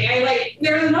kidding.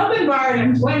 There was an open bar and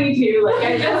I'm 22.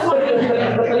 I just wanted to put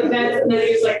up with that. And then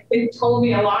he was he told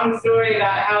me a long story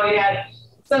about how he had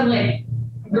some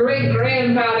great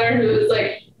grandfather who was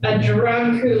a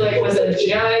drunk who was a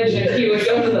judge, and he would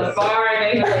go to the bar and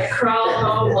then he would crawl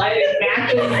home lighting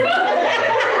matches.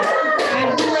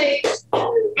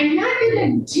 I'm I'm not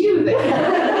gonna do that.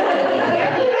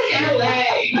 LA,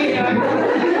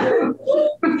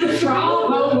 crawl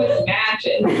home with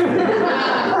matches.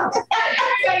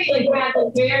 Everybody had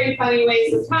very funny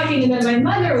ways of talking, and then my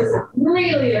mother was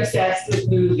really obsessed with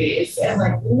movies and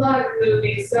loved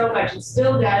movies so much, and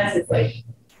still does. It's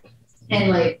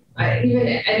I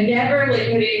never put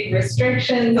any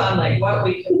restrictions on what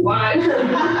we could watch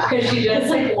because she just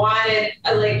wanted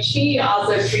she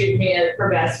also treated me as her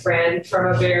best friend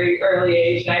from a very early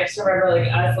age, and I just remember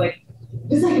us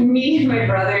just me and my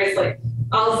brothers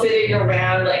all sitting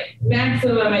around,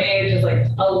 maximum age is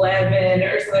 11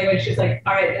 or something, when she's all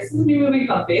right, this is a new movie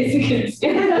called Basic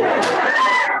Instinct. What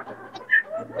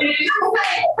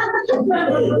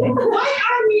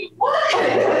are we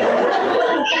watching?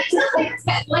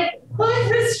 Put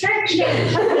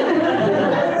restrictions.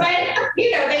 But,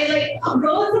 they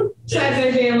both sides of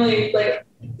my family,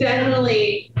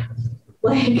 definitely,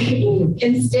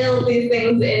 instilled these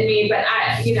things in me. But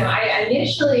I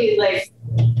initially,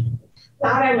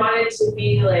 thought I wanted to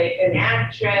be an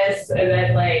actress, and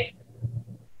then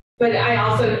but I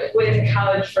also went to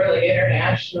college for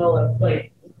international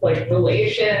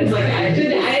relations. I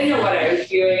didn't know what I was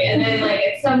doing, and then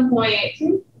at some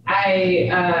point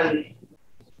I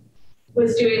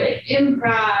was doing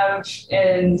improv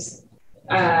and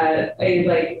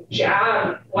a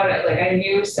job. I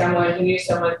knew someone who knew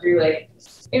someone through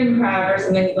improv or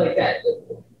something like that.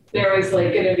 There was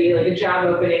going to be a job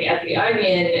opening at the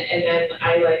Onion, and then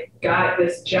I got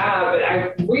this job, and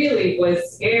I really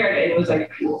was scared and was I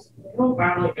don't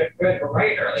sound like a good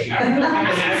writer. I don't know if I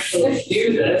can actually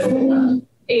do this.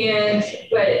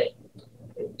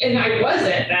 And I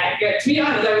wasn't that good. To be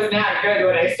honest, I was not good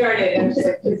when I started. I was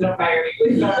just please don't fire me.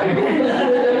 Please don't fire me.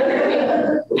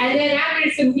 And then after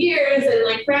some years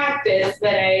and practice,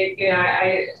 that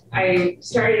I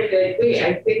started to be wait,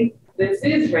 I think this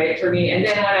is right for me. And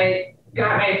then when I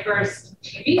got my first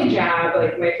TV job,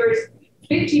 my first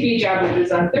big TV job, which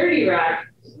was on 30 Rock,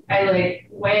 I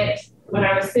went when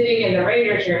I was sitting in the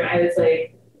writer's room, I was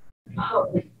like,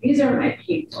 oh, these are my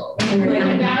people.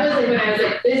 Like that was like when I was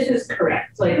like, this is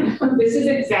correct. Like this is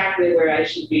exactly where I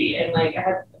should be. And like I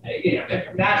have, and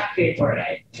from that day forward,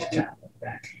 I have not looked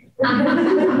back.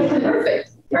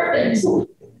 Perfect.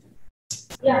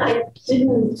 Yeah, I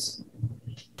didn't.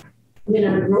 I mean,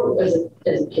 I wrote as a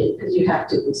kid because you have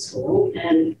to in school.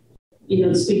 And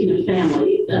speaking of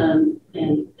family, and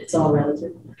it's all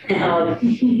relative.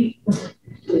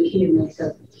 The kid makes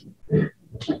up my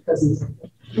cousins.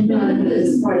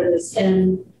 Is part of this,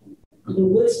 and the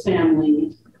Woods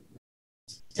family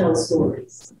tells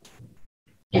stories.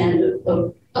 And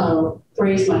a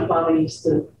phrase my father used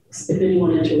to, if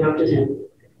anyone interrupted him,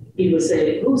 he would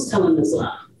say, "Who's telling this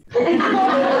lie?"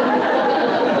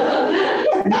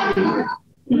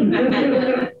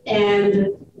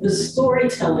 And the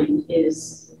storytelling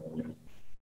is,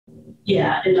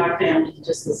 in our family,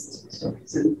 just listen to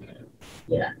stories,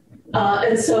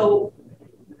 and so.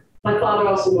 My father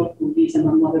also loved movies, and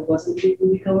my mother wasn't a big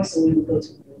moviegoer, so we would go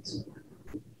to movies.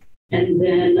 And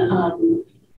then I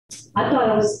thought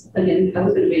I was going to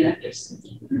be an actress.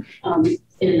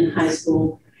 In high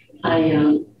school, I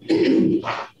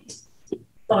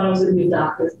thought I was going to be a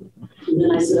doctor. And then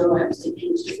I said, I have to take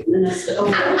chemistry. And then I said,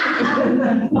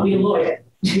 I'll be a lawyer.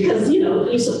 Because,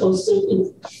 you're supposed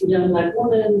to, young black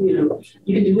woman,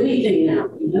 you can do anything now,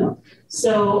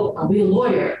 So I'll be a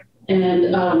lawyer.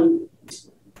 And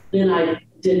then I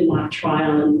did my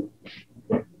trial, and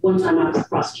one time I was a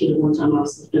prosecutor, one time I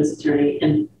was a defense attorney,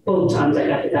 and both times I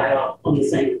got the guy off on the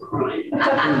same crime. And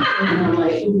I'm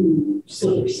like, ooh,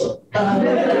 slippery slope.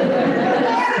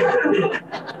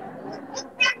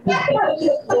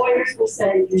 Lawyers will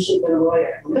say you should be a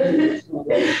lawyer. And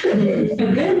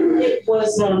then it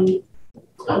was,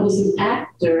 I was an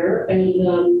actor,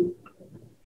 and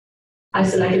I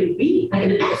said I can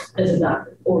act as a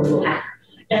doctor or a lawyer.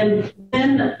 And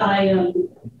then I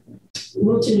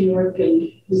moved to New York and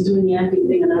was doing the acting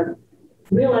thing, and I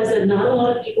realized that not a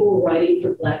lot of people were writing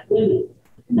for Black women.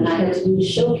 And I had to do a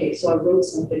showcase, so I wrote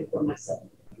something for myself.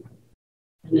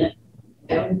 And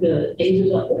at the age of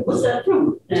like, what's that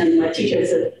from? And my teacher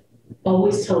said,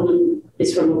 always tell them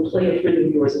it's from a play a friend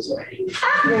of yours is writing.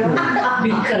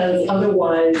 Because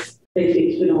otherwise they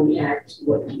think you can only act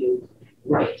what you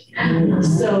write.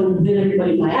 So then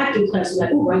everybody in my acting class was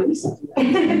like, oh, write me something.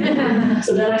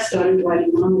 So then I started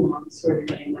writing monologues for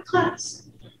everybody in my class.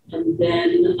 And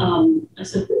then I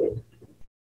said,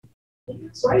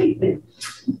 it's writing thing.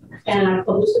 And I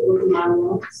published a book of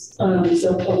monologues,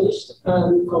 self-published,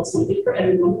 called Something for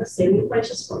Everyone, a Saving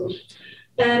Righteous published.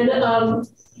 And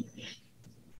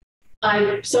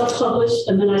I self-published,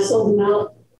 and then I sold them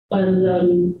out.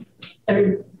 And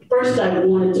first I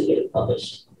wanted to get it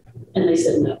published. And they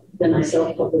said no. Then I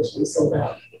self-published and sold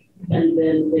out. And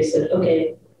then they said,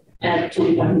 okay, add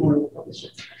 25 more and we'll publish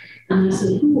it. And I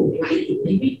said, ooh,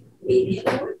 maybe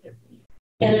it'll work.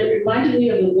 And it reminded me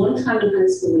of the one time in high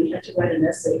school we had to write an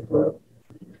essay for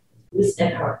Miss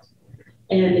Eckhart.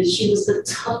 And she was the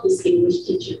toughest English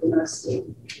teacher in our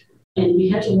school. And we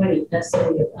had to write an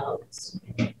essay about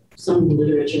some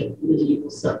literature, medieval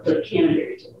stuff, but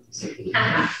Canterbury tales.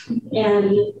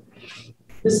 And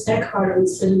Miss Eckhart would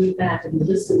sit in the back and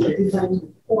listen to everybody's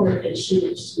report, and she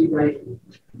would just be writing.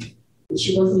 And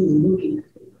she wasn't even looking at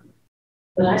me.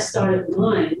 But I started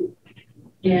mine,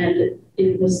 and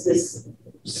it was this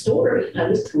story. I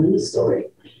was telling the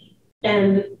story.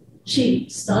 And she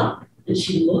stopped, and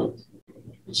she looked,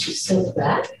 and she sat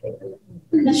back,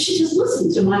 and she just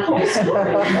listened to my whole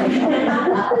story.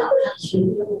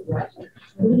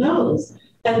 Who knows?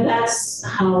 And that's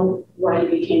how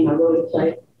writing became. I wrote a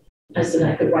play. I said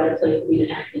I could write a play for me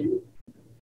to act in.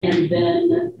 And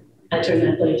then I turned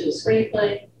that play into a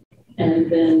screenplay.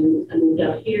 And then I moved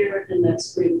out here, and that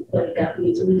screenplay got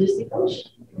me into the Disney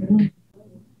Fellowship. And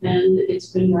it's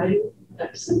been writing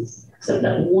ever since. Except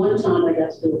that one time I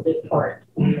got to do a big part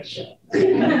on the show.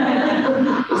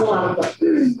 It was a lot of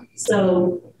fun.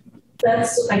 So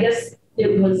that's, I guess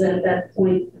it was at that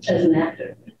point as an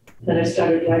actor that I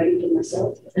started writing for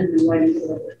myself and then writing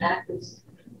for other actors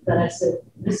that I said,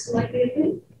 this might be a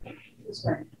thing. It's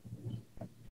right.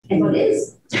 And it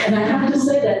is. And I have to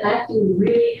say that acting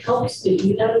really helps. If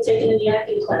you haven't taken any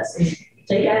acting classes,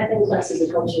 take acting classes.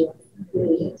 It helps you. It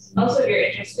really is. Also, if you're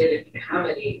interested in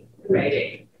comedy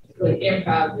writing, like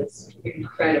improv is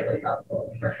incredibly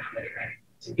helpful for comedy writing,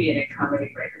 to be in a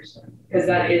comedy writer's room, because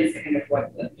that is kind of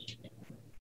what the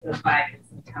vibe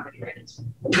is in comedy writers.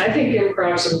 I think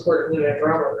improv is important in a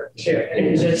drama room too,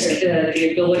 and just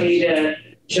the ability to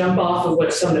jump off of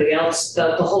what somebody else,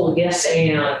 the whole yes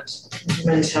and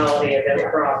mentality of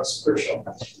improv is crucial.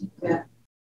 Yeah.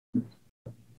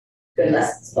 Good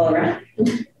lessons all around.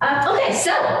 Okay,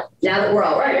 so now that we're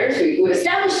all writers, we've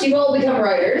established you've all become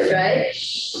writers, right?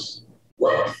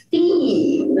 What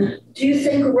theme do you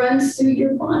think runs through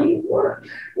your body of work?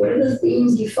 What are the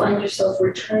themes you find yourself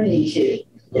returning to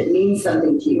that means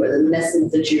something to you, or the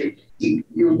message that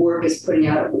your work is putting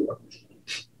out of the world?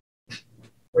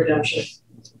 Redemption.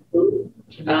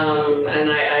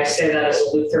 And I say that as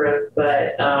a Lutheran,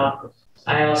 but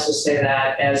I also say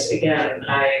that as, again,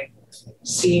 I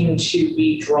seem to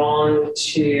be drawn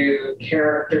to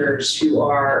characters who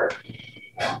are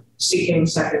seeking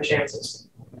second chances.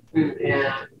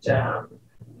 And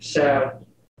so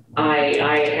I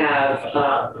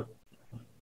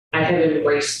have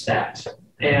embraced that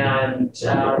and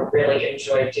really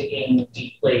enjoyed digging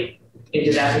deeply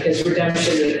into that, because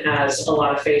redemption has a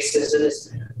lot of faces. And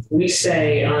as we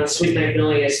say on Sweet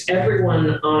Magnolias,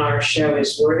 everyone on our show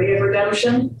is worthy of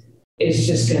redemption. It's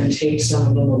just going to take some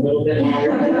of them a little bit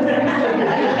longer.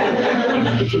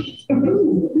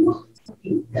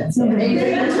 That's it. And you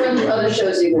think that's from the other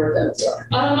shows you worked on as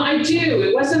well? I do.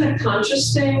 It wasn't a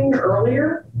conscious thing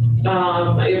earlier.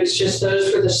 It was just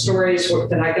those were the stories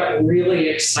that I got really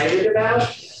excited about.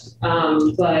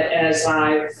 But as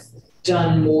I've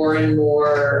done more and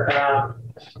more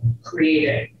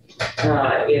creating,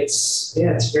 it's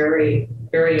very,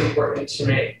 very important to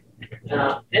me.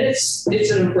 And it's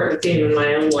an important theme in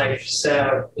my own life.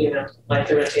 So, life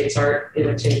imitates art,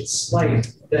 imitates life,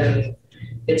 then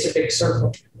it's a big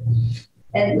circle.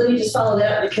 And let me just follow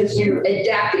that up, because you're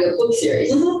adapting a book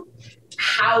series. Mm-hmm.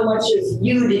 How much of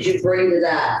you did you bring to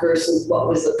that versus what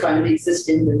was the kind of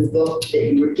existing in the book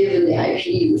that you were given, the IP?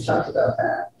 We talked about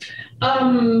that.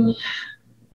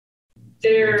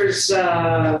 There's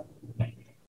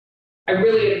I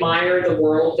really admire the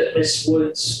world that Miss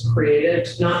Woods created.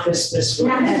 Not this Miss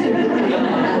Woods.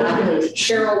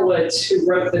 Sheryl Woods, who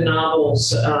wrote the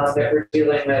novels that we're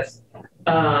dealing with.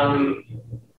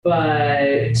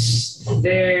 But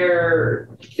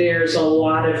there's a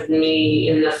lot of me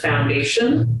in the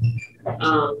foundation.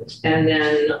 And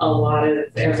then a lot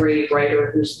of every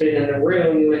writer who's been in the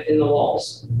room in the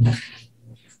walls.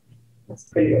 That's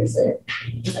pretty good to say.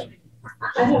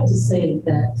 I have to say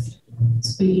that,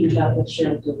 speaking about what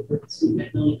Sheryl did with Sweet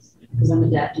Magnolias, because I'm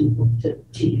adapting the book to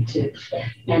TV too,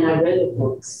 and I read the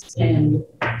books, and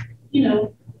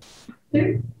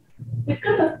they've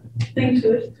got a thing to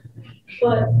it,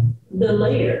 but the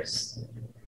layers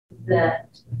that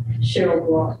Sheryl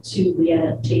brought to the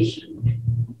adaptation,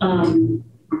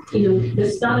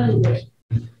 it's not in the book.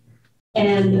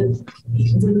 And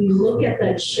when you look at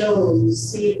that show, you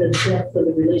see the depth of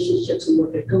the relationships and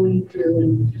what they're going through.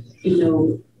 And,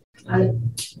 I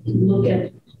look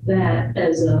at that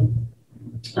as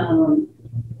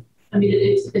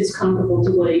it's comparable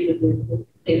to what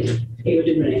Ava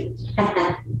DuVernay.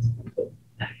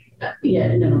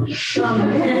 Yeah, no.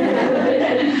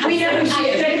 We know who she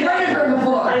is. I've heard of her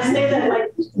before. I say that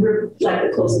like we're like the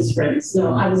closest friends.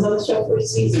 No, I was on the show for a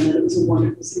season, and it was a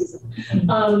wonderful season.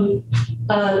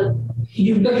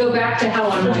 You go back to how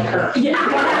I'm like her. Yeah.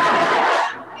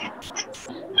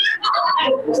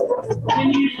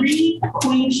 When you read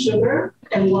Queen Sugar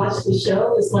and watch the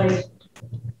show, it's like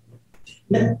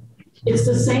it's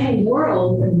the same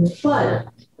world, but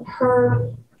her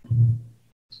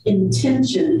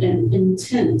intention and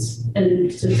intent and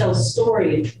to tell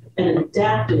story and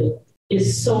adapt it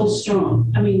is so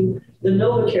strong. I mean, the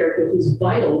Nova character, who's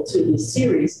vital to the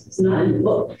series, is not in the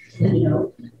book, and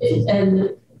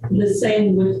the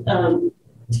same with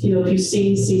if you've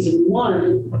seen season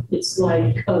 1, it's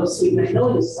like, oh, Sweet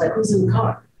Magnolias, it's like, who's in the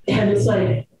car? And it's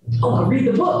like, oh, I'll read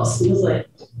the books. And it was like,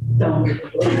 don't read the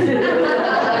books.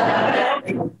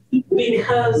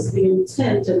 Because the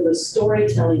intent and the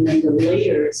storytelling and the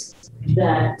layers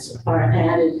that are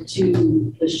added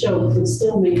to the show, but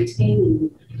still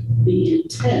maintaining the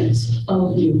intent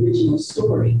of the original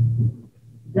story.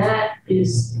 That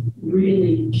is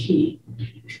really key.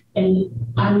 And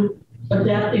I'm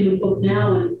adapting a book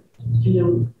now, and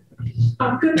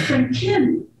our good friend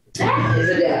Ken is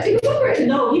adapting a book.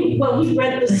 No, he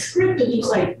read the script and he's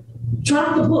like,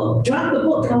 drop the book.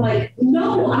 I'm like,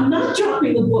 no, I'm not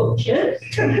dropping the book, Ken.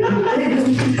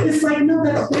 It's like, no,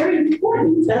 that's very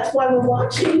important. That's why we're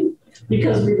watching,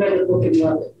 because we read the book and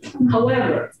love it.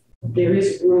 However, there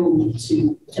is room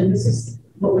to, and this is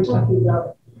what we're talking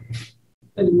about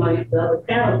in the other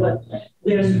panel, but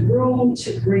there's room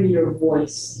to bring your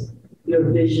voice,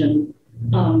 your vision.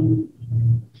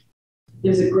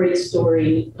 There's a great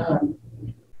story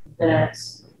that,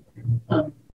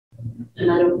 and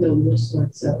I don't know which story,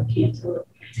 so I can't tell it,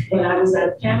 but I was at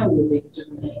a panel with Ava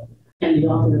DuVernay and the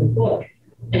author of the book,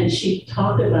 and she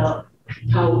talked about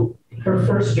how her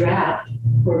first draft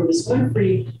for Miss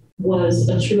Winfrey was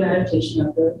a true adaptation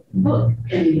of the book.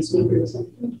 And Miss Winfrey was like,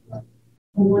 I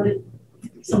wanted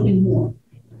something more.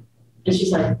 And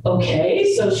she's like,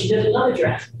 okay. So she did another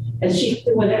draft. And she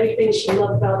threw in everything she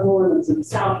loved about New Orleans and the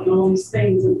South and all these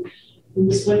things. And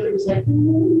Miss Winfrey was like,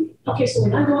 okay, so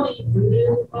when I go to eat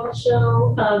voodoo on the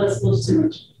show, that's a little too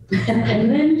much. And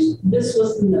then this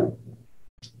was the note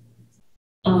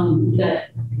that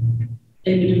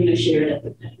Amy DeVito shared at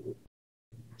the panel.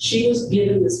 She was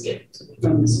given this gift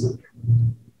from Miss Winfrey.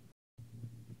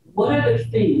 What are the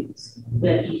things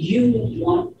that you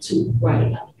want to write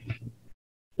about?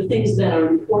 The things that are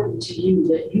important to you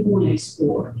that you want to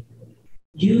explore,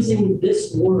 using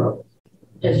this world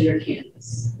as your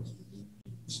canvas.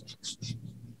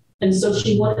 And so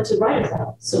she wanted to write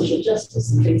about social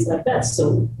justice and things like that.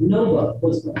 So Nova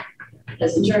was born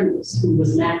as a journalist who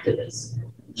was an activist.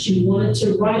 She wanted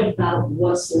to write about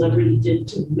what celebrity did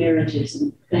to marriages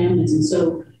and families. And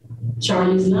so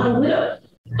Charlie's not a widow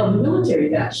of a military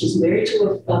guy. She's married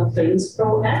to a famous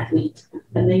pro athlete.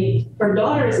 And her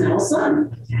daughter is now a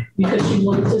son, because she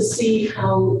wanted to see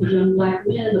how young Black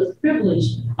men of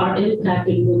privilege are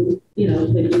impacted when, they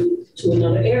move to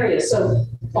another area. So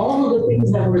all of the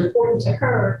things that were important to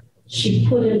her, she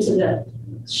put into that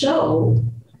show,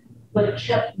 but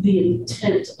kept the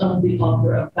intent of the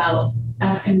author about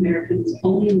African Americans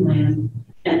owning land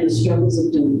and the struggles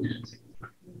of doing that,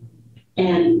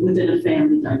 and within a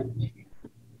family dynamic.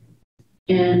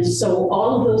 And so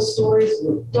all of those stories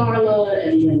with Darla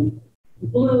and then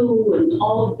Blue and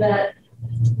all of that,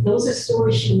 those are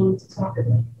stories she wanted to talk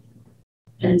about.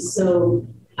 And so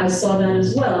I saw that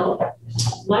as well.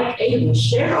 Like Ava,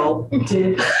 Sheryl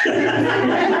did.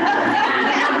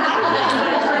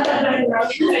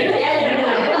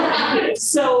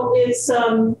 So it's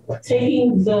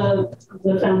taking the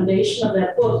foundation of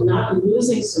that book, not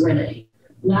losing serenity,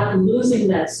 not losing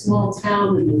that small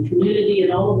town and the community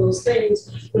and all of those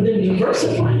things, but then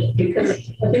diversifying it, because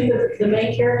I think that the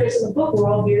main characters in the book were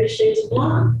all various shades of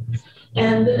blonde.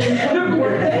 And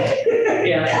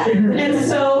yeah. And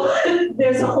so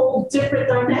there's a whole different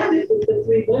dynamic with the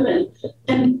three women.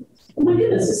 And oh my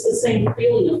goodness, it's the same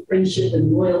feeling of friendship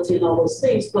and loyalty and all those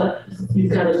things, but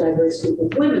you've got a diverse group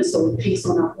of women, so it takes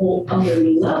on a whole other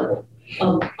level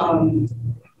of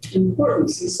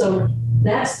importance. And so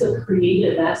that's the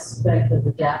creative aspect of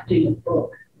adapting a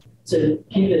book, to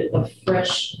give it a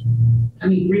fresh,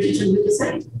 Bridgerton did the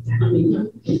same.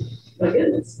 My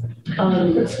goodness.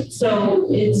 So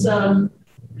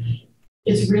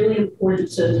it's really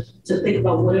important to think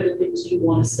about what are the things you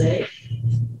want to say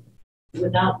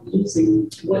without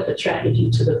losing what attracted you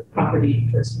to the property in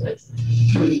the first place.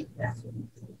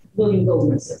 William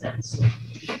Goldman said that. So.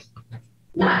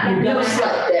 No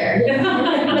slut there.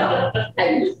 No.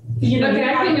 Okay,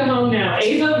 I can go home now.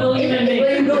 Ava, William, and me.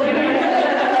 William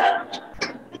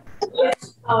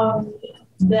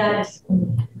that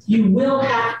you will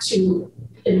have to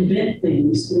invent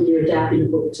things when you're adapting a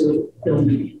book to a film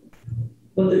medium.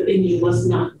 But the thing you must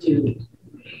not do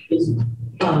is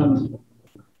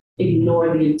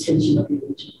ignore the intention of the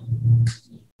original,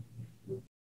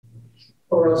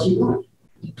 or else you won't.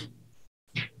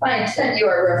 By intent, you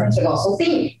are referencing also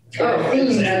theme.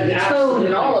 Themes and the tone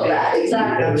and all of that.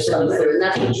 Exactly. So, and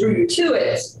that's what drew you to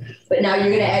it. But now you're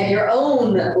going to add your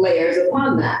own layers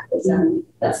upon that.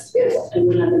 That's beautiful. And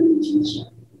we're not going to mention the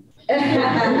show.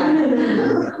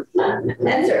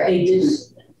 That's all right.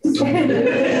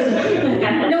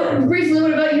 No, briefly,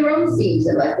 what about your own themes?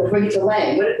 Before you get to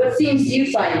Lang, what themes do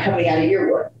you find coming out of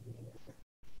your work?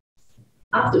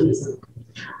 Optimism.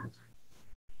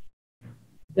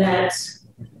 That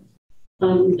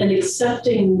an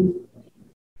accepting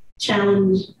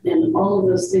challenge and all of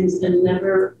those things, and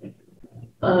never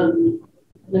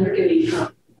giving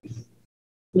up.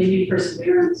 Maybe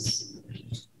perseverance,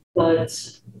 but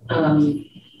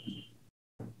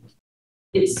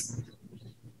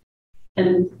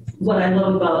and what I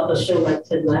love about a show like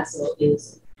Ted Lasso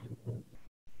is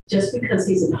just because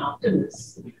he's an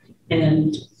optimist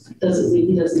and doesn't mean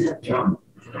he doesn't have drama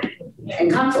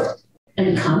And conflict.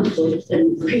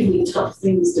 And really tough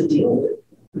things to deal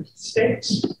with.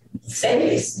 Space.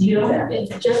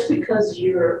 Just because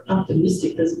you're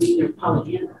optimistic doesn't mean you're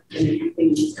Pollyanna and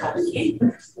everything is cotton candy.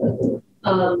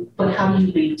 But how do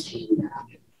you maintain that?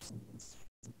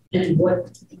 And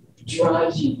what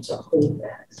drives you to hold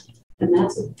that? And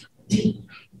that's a deep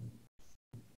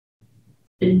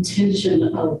intention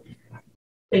of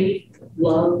faith,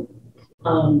 love,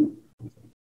 and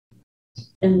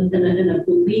a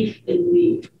belief in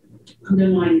the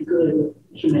underlying good of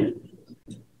humanity.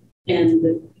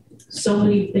 And so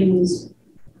many things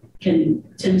can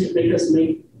tend to make us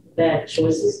make bad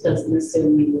choices. Doesn't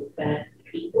necessarily mean we're bad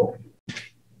people.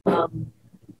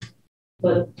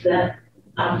 But that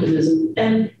optimism,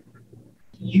 and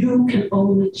you can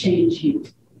only change you.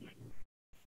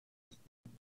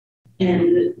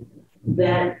 And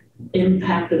that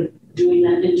impact of doing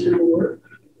that internal work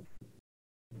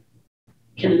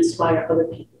can inspire other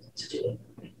people to do it.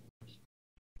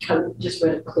 I just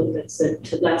read a clip that said,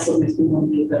 that's what makes me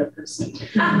want to be a better person.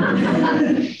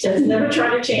 Just never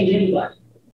trying to change anybody.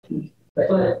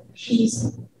 But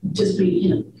he's just being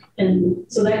him. And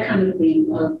so that kind of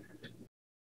thing of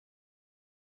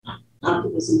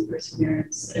optimism,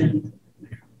 perseverance, and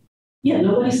yeah,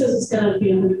 nobody says it's going to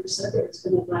be 100% or it's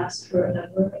going to last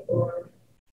forever,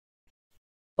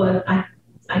 but I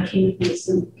can't be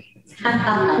simple.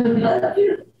 What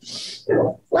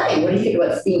do you think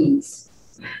about themes?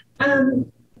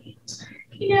 In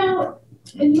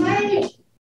my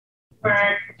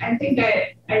work, I think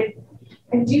I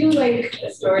do like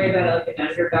a story about like an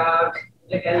underdog.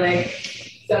 Like I like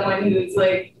someone who's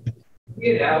like,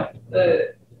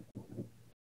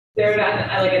 they're not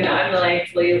like an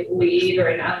unlikely lead or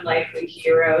an unlikely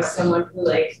hero, someone who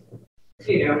like,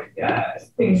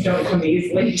 things don't come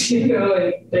easily to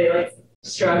and they like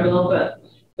struggle,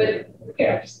 but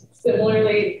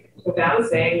similarly, without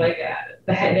saying like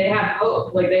they have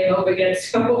hope, like they hope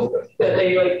against hope that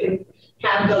they like can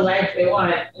have the life they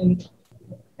want. And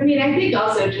I mean, I think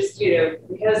also just,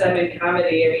 because I'm in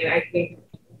comedy, I mean, I think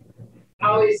I'm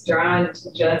always drawn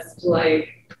to just like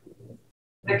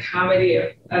the comedy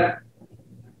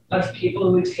of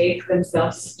people who take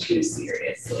themselves too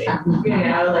seriously.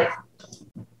 Like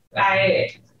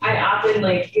I often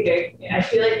like, I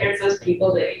feel like there's those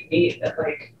people that you meet that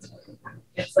like,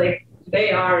 it's like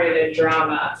they are in a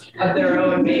drama of their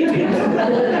own making. You're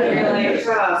like,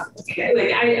 oh, okay.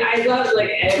 Like I love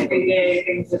like everyday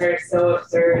things that are so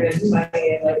absurd and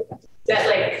funny and like that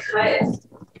like cut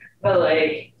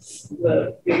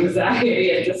the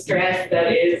anxiety and distress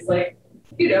that is like,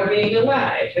 being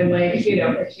alive. And like,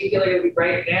 particularly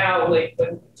right now, like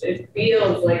when it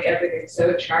feels like everything's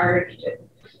so charged and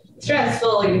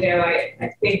stressful,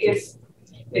 I think it's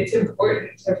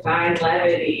important to find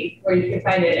levity where you can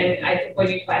find it. And I think when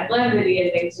you find levity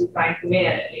in things, you find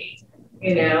humanity,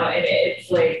 and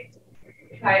it's like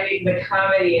finding the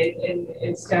comedy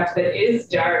in stuff that is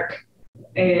dark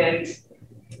and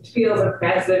feels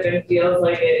oppressive and feels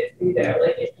like it,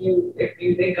 like if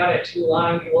you think on it too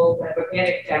long, you will have a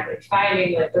panic attack. Like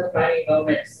finding like the funny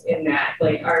moments in that,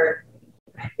 like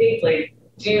I think like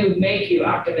do make you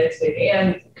optimistic.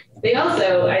 And they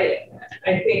also, I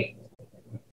think,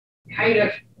 kind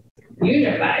of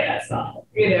unify us all.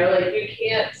 Like you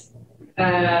can't,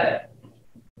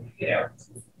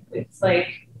 it's like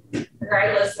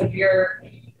regardless of your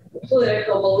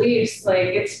political beliefs, like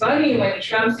it's funny when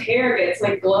Trump's hair gets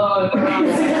like blown around.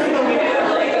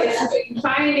 Like it's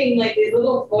finding like these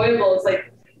little foibles,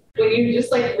 like when you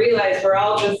just like realize we're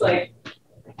all just like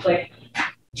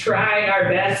trying our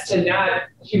best to not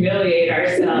humiliate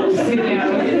ourselves. Like,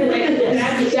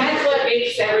 that's what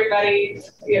makes everybody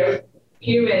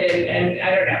human. And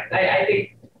I don't know. I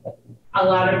think a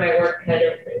lot of my work kind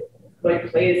of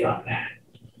like plays on that.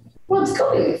 Well, it's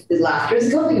coping. Laughter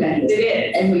is a coping mechanism. It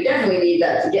is. And we definitely need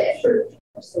that to get through.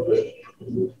 Absolutely.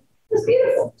 It's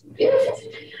beautiful. Beautiful.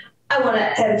 I want to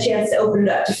have a chance to open it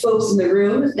up to folks in the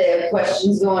room if they have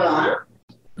questions going on.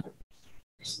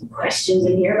 There's some questions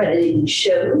in here about any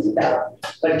shows, about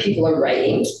what people are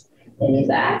writing, any of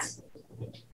that.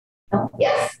 Oh,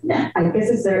 yes. I guess,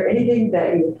 is there anything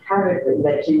that you haven't written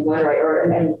that you want to write,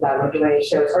 or any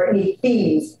shows, or any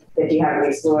themes that you haven't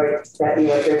explored that,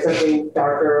 if there's something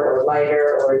darker or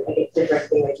lighter or a different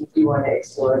thing that you do want to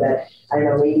explore that, I don't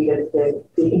know, maybe the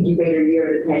incubator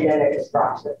year of the pandemic has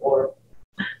brought before?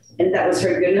 And that was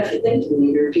heard good enough, you think? Do we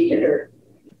need to repeat it or?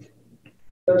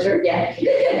 Yeah,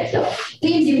 good. So,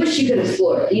 themes you wish you could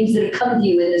explore, themes that have come to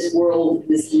you in this world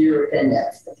this year of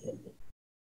pandemic.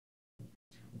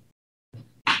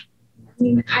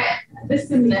 This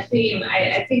isn't a theme.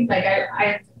 I think like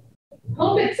I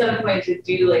hope at some point to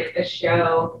do like a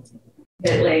show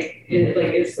that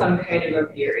is some kind of a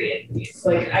period piece.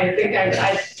 Like I think I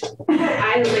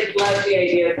like love the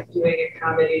idea of doing a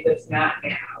comedy that's not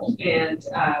now, and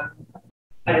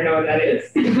I don't know what that is,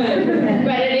 but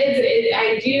it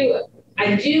is.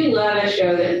 I do love a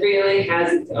show that really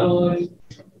has its own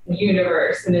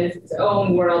universe and its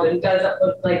own world and doesn't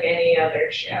look like any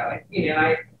other show.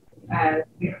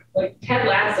 Like Ted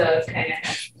Lasso kind of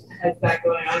has that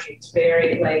going on. It's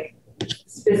very like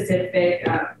specific.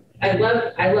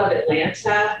 love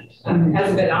Atlanta. It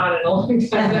hasn't been on in a long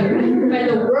time, but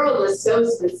the world is so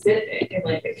specific, and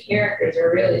like the characters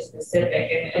are really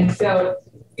specific, and so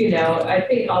I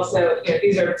think also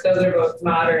those are both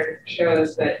modern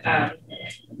shows, but I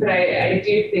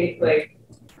do think like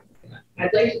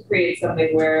I'd like to create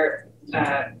something where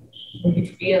you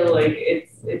feel like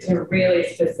it's a really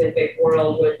specific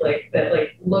world with that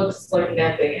looks like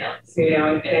nothing else, and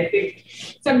I think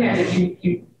sometimes if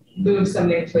you move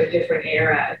something to a different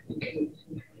era, you can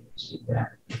achieve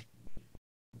that.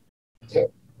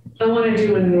 I want to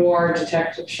do a noir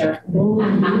detective show.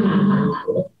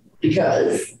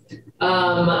 Because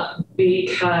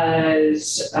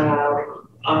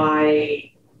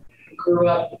I grew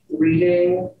up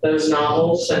reading those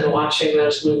novels and watching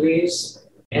those movies,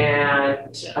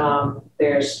 and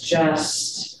there's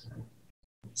just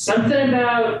something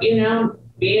about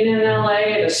being in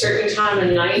LA at a certain time of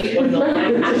night when the light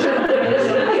is on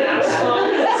the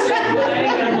asphalt at a certain way,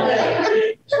 and I'm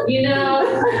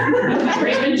like,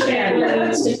 Raymond Chandler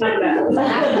needs to come back.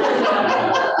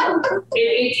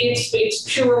 It's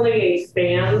purely a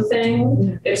fan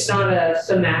thing. It's not a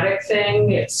thematic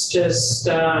thing. It's just,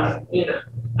 I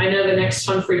know the next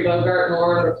Humphrey Bogart and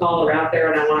Lauren Bacall are out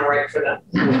there, and I want to write for them.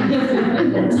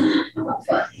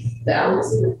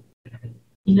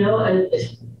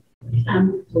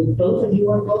 I'm with both of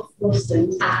you on both those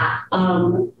things.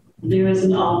 There is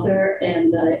an author,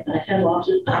 and I had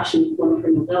option with one of her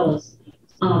novellas,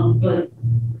 but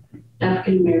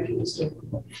African American historical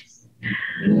books.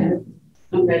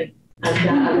 I'm ready.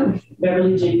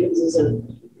 Beverly Jenkins is a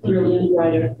brilliant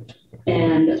writer,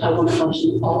 and I want to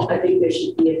auction all. I think there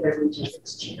should be a Beverly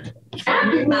Jenkins channel.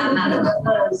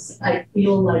 Because I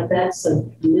feel like that's a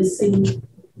missing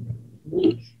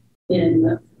link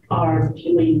in our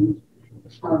viewing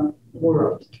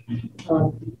world,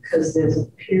 because there's a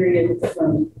period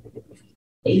from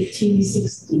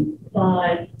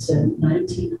 1865 to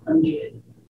 1900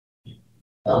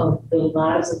 of the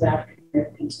lives of African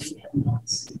Americans we have not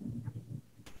seen.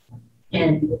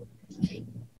 And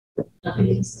nothing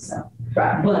against the South.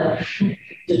 Right. But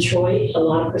Detroit, a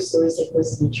lot of her stories take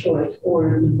place in Detroit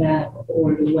or Nevada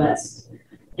or the West.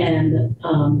 And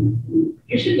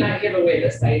you should not give away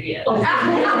this idea. Oh.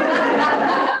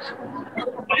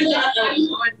 I'm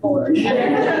on board.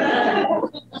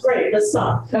 Great, let's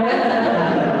stop.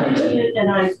 And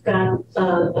I've got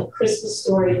a Christmas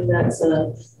story that's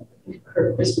her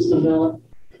Christmas novella,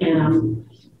 and I'm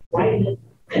writing it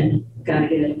and gotta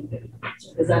get it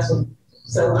because that's what.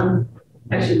 So I'm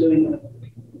actually doing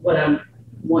what I'm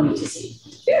wanting to see.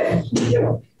 Yeah.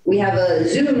 We have a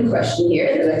Zoom question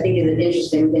here that I think is an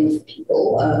interesting thing for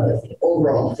people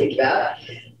overall to think about.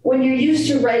 When you're used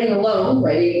to writing alone,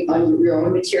 writing on your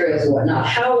own materials and whatnot,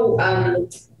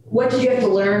 what did you have to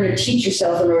learn or teach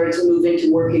yourself in order to move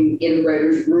into working in a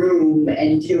writer's room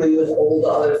and dealing with all the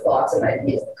other thoughts and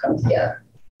ideas that come together?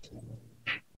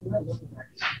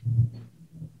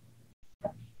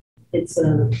 It's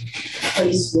a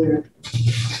place where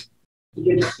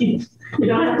you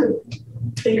don't have to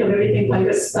think of everything by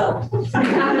yourself. And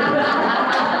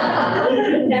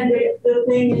the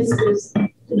thing is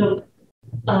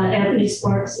Anthony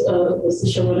Sparks was the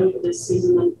showrunner for this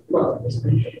season. Well, it was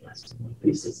pretty good last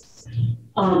 3 seasons.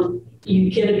 You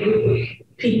get a group of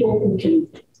people who can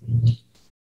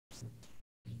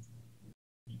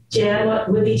jam up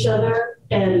with each other,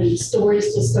 and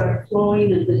stories just start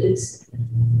flowing, and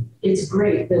it's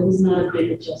great. There was not a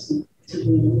big adjustment to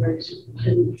doing the writing.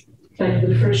 In fact,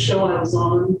 the first show I was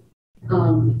on,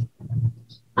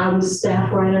 I was a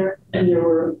staff writer, and there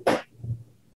were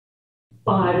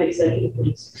 5 executive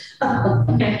producers.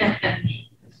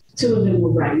 2 of them were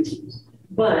writing teams.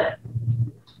 But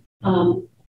Carol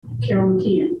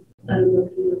McKeon, I don't know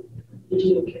if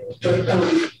you know Carol, but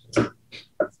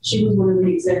she was one of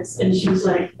the execs, and she was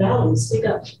like, Valerie, speak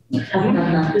up.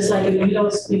 It's like, if you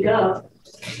don't speak up,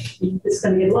 it's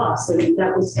going to get lost. I mean,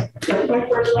 that was my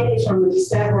first language from the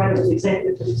staff writer was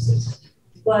executive producers.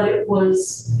 But it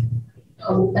was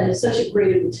such a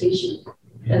great invitation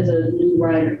as a new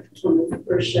writer from the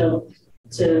first show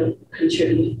to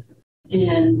contribute.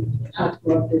 And I've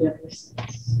loved it ever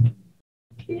since.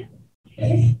 Yeah.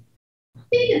 I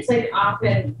think it's like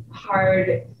often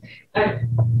hard. I've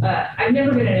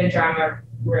never been in a drama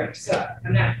room, so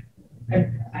I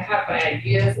have my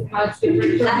ideas of how it's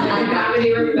different from like a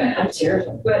comedy room, but I'm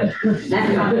terrified. But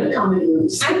comedy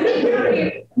rooms. I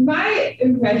think my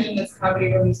impression is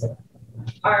comedy rooms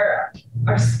are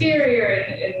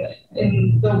scarier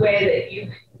in the way that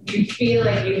you feel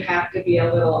like you have to be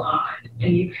a little on,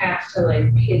 and you have to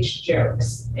like pitch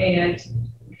jokes, and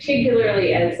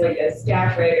particularly as like a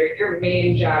staff writer, your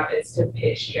main job is to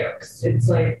pitch jokes. It's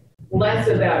like less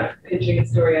about pitching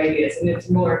story ideas and it's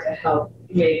more to help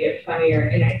make it funnier.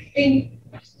 And I think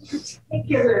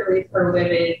particularly for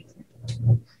women,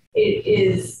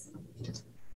 it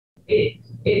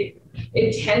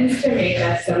tends to make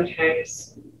us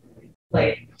sometimes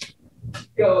like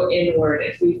go inward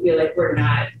if we feel like we're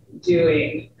not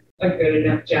doing a good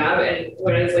enough job. And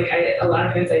when I was like, a lot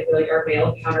of times I feel like our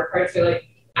male counterparts are like,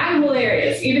 I'm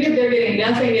hilarious, even if they're getting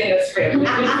nothing in the script. It's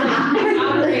just like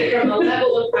operate from a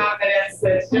level of confidence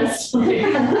that's just like,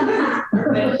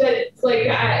 that's like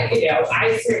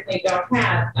I certainly don't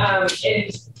have.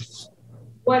 And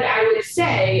what I would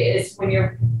say is when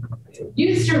you're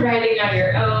used to writing on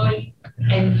your own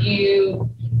and you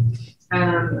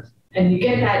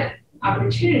get that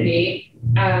opportunity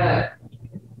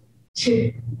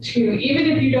to even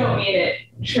if you don't mean it,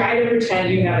 try to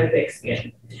pretend you have a thick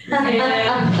skin.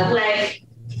 And like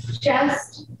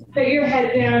just put your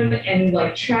head down and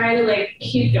like try to like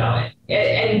keep going.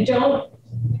 And don't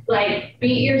like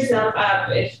beat yourself up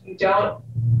if you don't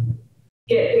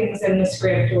get things in the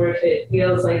script or if it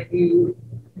feels like you're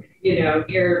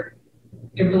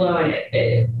blowing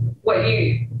it. What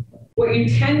you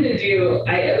tend to do,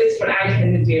 at least what I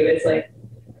tend to do is like,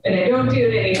 and I don't do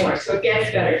it anymore, so it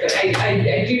gets better. But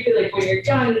I do feel like when you're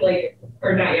young, like,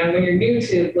 or not young, when you're new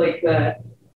to like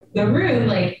the room,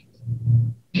 like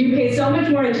you pay so much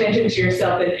more attention to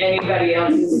yourself than anybody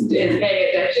else is paying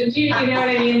attention to you. You know what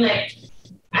I mean? Like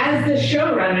as the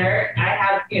showrunner, I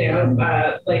have,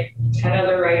 like 10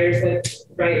 other writers that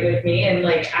write with me. And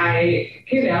like,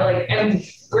 I'm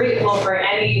grateful for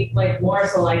any like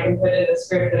morsel I can put in the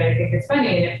script that I think is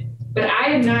funny. But I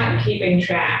am not keeping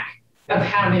track of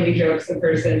how many jokes the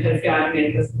person has gotten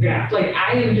in this draft. Like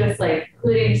I am just like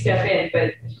putting stuff in.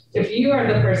 But if you are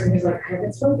the person who's like, I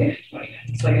haven't spoken in 20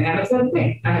 minutes, like I haven't said a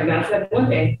thing. I have not said one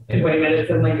thing in 20 minutes.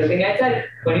 And like the thing I said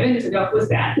 20 minutes ago was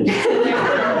that.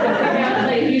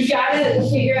 Like you gotta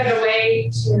figure out a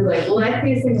way to like let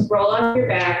these things roll off your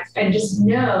back and just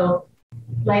know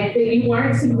like that you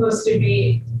weren't supposed to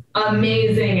be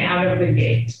amazing out of the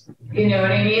gate. You know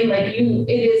what I mean? Like it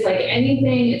is like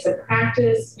anything, it's a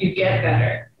practice, you get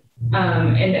better.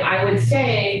 And I would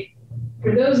say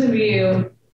for those of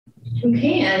you who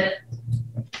can,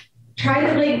 try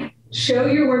to like show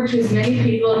your work to as many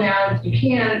people now as you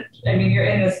can. I mean, you're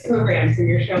in this program, so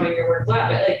you're showing your work a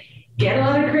lot, but like get a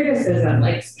lot of criticism,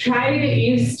 like try to get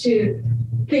used to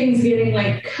things getting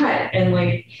like cut and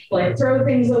like throw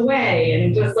things away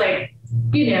and just like,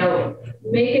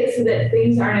 make it so that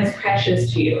things aren't as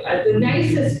precious to you. The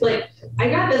nicest, like I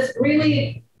got this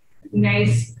really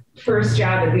nice first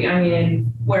job at The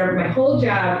Onion where my whole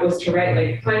job was to write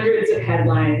like hundreds of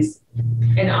headlines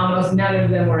and almost none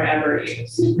of them were ever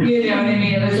used. You know what I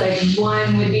mean? It was like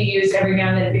one would be used every now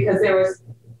and then because there was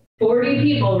 40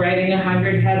 people writing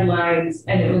 100 headlines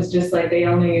and it was just like they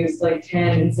only used like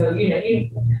 10. And so,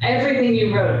 everything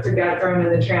you wrote got thrown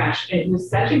in the trash. And it was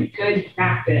such a good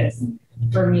practice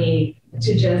for me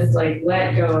to just like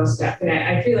let go of stuff. And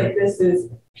I feel like this is,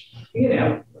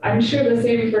 I'm sure the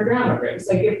same for drama rooms.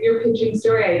 Like if you're pitching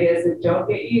story ideas that don't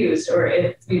get used or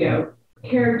if,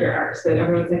 character arcs that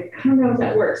everyone's like, I don't know if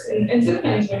that works. And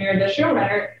sometimes when you're the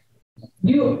showrunner,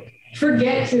 you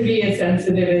forget to be as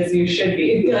sensitive as you should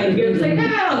be. Like you're just like,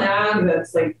 I don't know,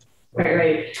 that's like quite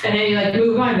right. And then you like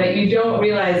move on, but you don't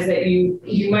realize that you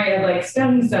might have like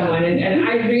stunned someone. And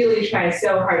I really try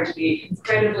so hard to be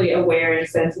incredibly aware and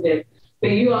sensitive.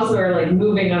 But you also are like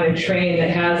moving on a train that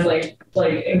has like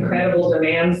incredible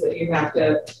demands that you have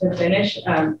to finish.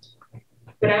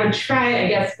 But I would try, I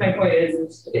guess my point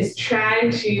is try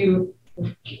to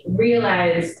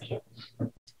realize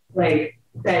like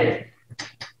that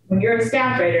when you're a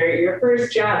staff writer, your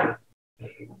first job,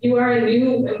 you are a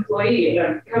new employee in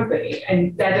a company.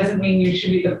 And that doesn't mean you should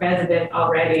be the president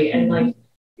already. And like,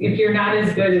 if you're not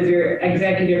as good as your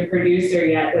executive producer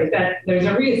yet, like that, there's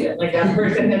a reason. Like that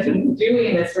person has been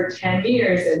doing this for 10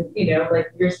 years and, like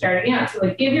you're starting out. So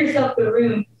like give yourself the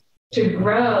room to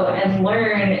grow and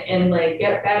learn and like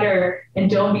get better and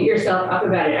don't beat yourself up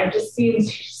about it. I've just seen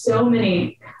so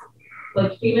many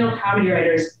like female comedy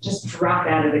writers just drop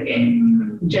out of the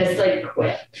game, just like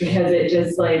quit because it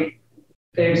just like,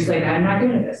 they're just like, I'm not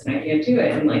good at this and I can't do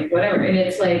it and like whatever. And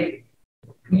it's like,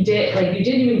 you didn't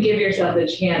even give yourself the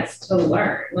chance to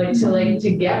learn, like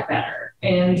to get better.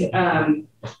 And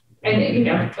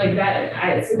like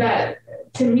that, so that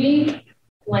to me,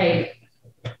 like,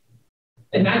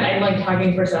 and not, I'm like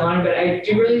talking for so long, but I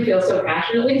do really feel so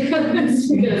passionately about this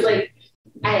because like,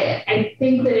 I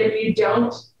think that if you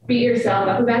don't beat yourself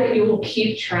up about it, you will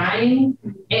keep trying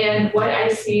And what I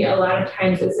see a lot of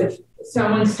times is if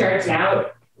someone starts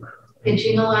out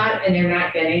pitching a lot and they're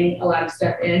not getting a lot of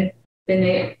stuff in, then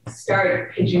they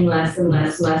start pitching less and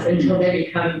less and less until they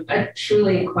become a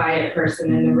truly quiet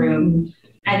person in the room.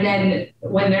 And then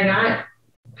when they're not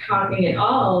talking at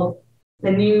all,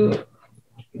 then you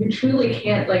truly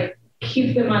can't like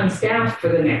keep them on staff for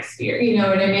the next year. You know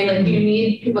what I mean? Like you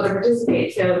need people to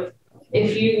participate. So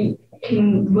if you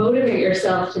can motivate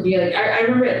yourself to be like, I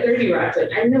remember at 30 Rock, like,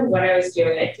 I didn't know what I was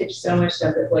doing. I pitched so much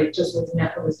stuff that like just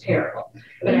was terrible.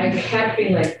 But I kept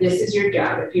being like, this is your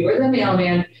job. If you were the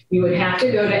mailman, you would have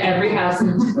to go to every house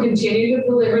and continue to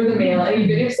deliver the mail. And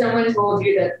even if someone told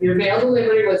you that your mail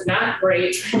delivery was not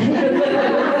great, you'll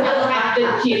have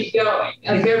to keep going.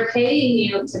 Like they're paying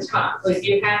you to talk. Like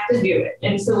you have to do it.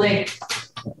 And so like,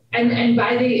 and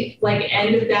by the like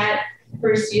end of that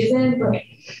first season, like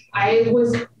I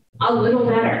was a little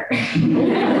better.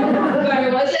 But I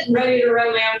wasn't ready to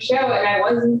run my own show and I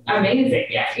wasn't amazing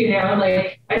yet, you know,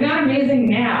 like I'm not amazing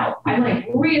now. I'm like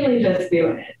really just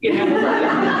doing it, you know.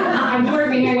 I'm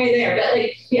working my way there. But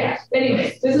like, yeah,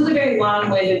 anyway, this is a very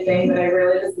long-winded thing that I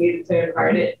really just needed to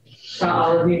impart it to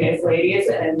all of you nice ladies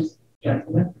and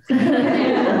gentlemen.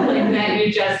 Like that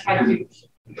you just have to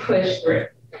push through.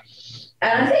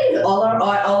 And I think all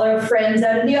our friends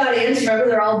out in the audience, remember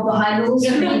they're all behind the little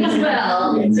screen as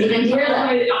well. So you can hear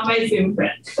that. All my Zoom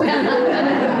friends.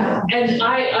 And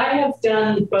I have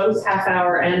done both half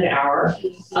hour and hour.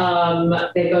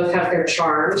 They both have their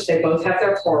charms. They both have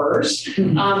their horrors.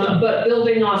 But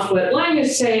building off what Lang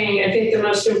is saying, I think the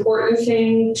most important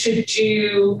thing to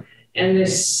do, and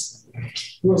this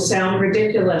will sound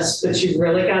ridiculous, but you've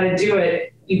really got to do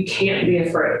it, you can't be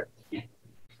afraid.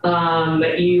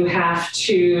 You have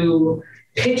to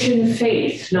pitch in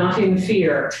faith, not in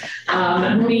fear.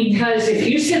 Because if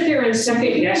you sit there and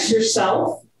second guess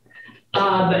yourself,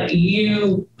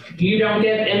 you don't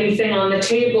get anything on the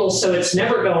table, so it's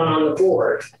never going on the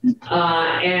board.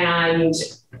 And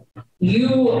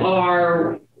you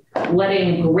are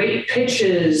letting great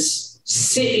pitches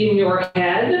sit in your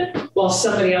head while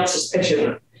somebody else is pitching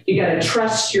them. You got to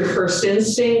trust your first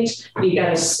instinct. You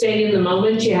got to stay in the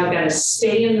moment. You have got to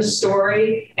stay in the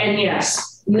story. And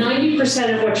yes,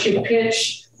 90% of what you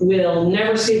pitch will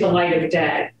never see the light of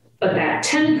day. But that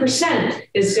 10%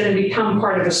 is going to become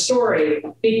part of a story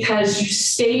because you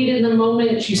stayed in the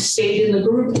moment. You stayed in the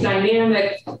group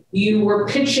dynamic. You were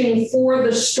pitching for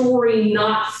the story,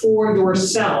 not for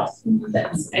yourself. And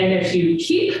if you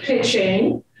keep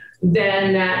pitching,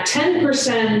 then that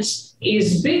 10%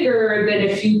 is bigger than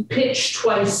if you pitch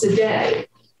twice a day.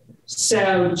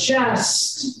 So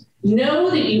just know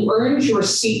that you earned your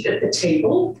seat at the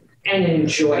table and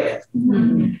enjoy it.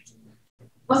 Mm-hmm.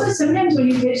 Also, sometimes when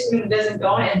you pitch something that doesn't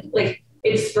go in, like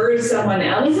it spurs someone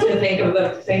else to think of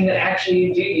the thing that actually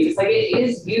you do use. Like it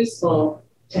is useful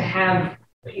to have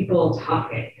people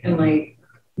talking and like,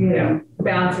 you know,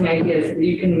 bouncing ideas so that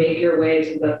you can make your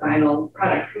way to the final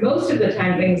product. Most of the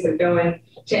time, things that go into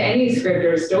any script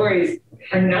or stories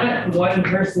are not one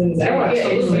person's idea.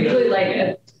 It's usually like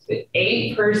a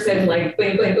 8-person, like,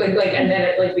 blink, blink, blink, blink, and then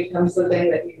it like becomes the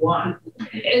thing that you want.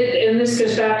 And this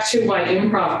goes back to why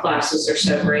improv classes are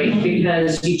so great,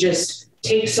 because you just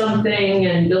take something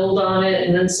and build on it,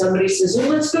 and then somebody says, well,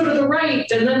 let's go to the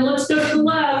right, and then let's go to the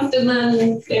left, and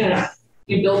then, you know,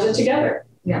 you build it together.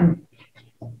 Yeah.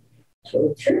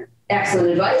 Totally true. Excellent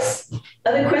advice.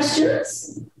 Other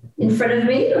questions in front of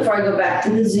me before I go back to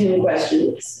the Zoom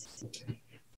questions?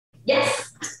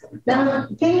 Yes.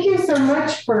 Thank you so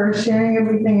much for sharing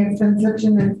everything. It's been such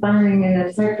an inspiring and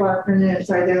insightful afternoon.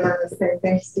 So I did want to say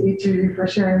thanks to each of you for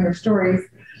sharing your stories.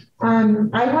 I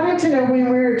wanted to know,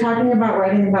 when we were talking about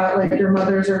writing about like your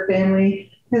mothers or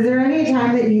family, is there any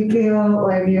time that you feel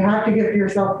like you have to give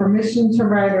yourself permission to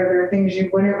write, or there are things you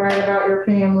wouldn't write about your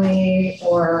family?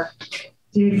 Or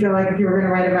do you feel like if you were going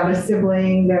to write about a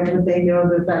sibling, then would they know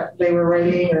that they were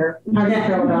writing? Or how do you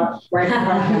feel about writing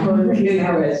about people that you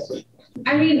know?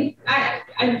 I mean, I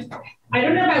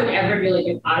don't know if I would ever do like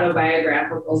an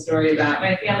autobiographical story about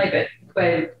my family,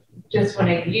 but just when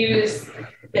I use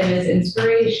them as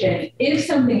inspiration, if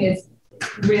something is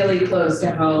really close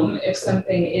to home, if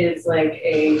something is like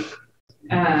a,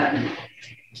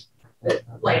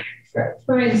 like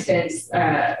for instance,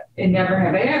 in Never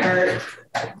Have I Ever,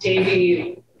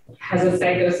 Davy has a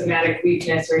psychosomatic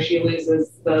weakness where she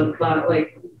loses the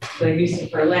use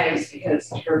of her legs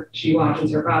because she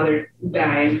watches her father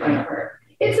die in front of her.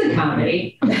 It's a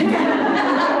comedy.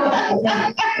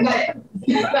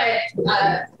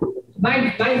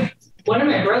 but one of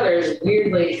my brothers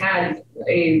weirdly had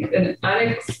an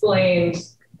unexplained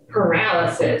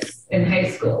paralysis in high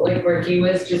school, like where he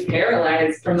was just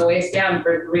paralyzed from the waist down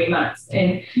for 3 months.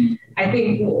 And I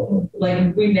think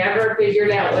like we never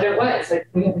figured out what it was. Like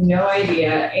we have no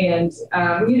idea. And,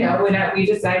 you know, when we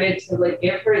decided to like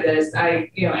give her this, I,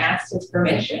 you know, asked his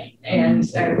permission. And,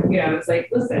 you know, I was like,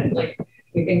 listen, like,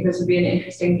 we think this would be an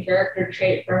interesting character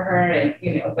trait for her. And,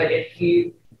 you know, but if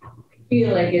you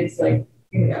feel like it's like,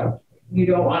 you know, you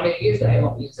don't want to use it, I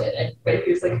won't use it. And, but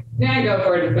he was like, nah, go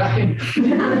for it, fine.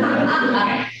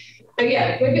 But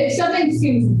yeah, if something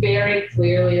seems very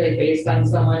clearly like based on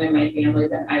someone in my family,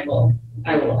 then I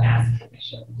will ask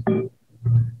permission.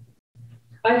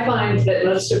 I find that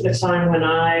most of the time when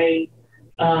I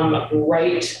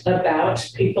write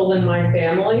about people in my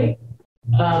family,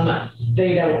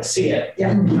 they don't see it. Yeah.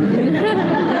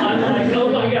 I'm like, oh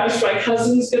my gosh, my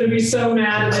cousin's going to be so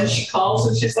mad. And then she calls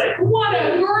and she's like, what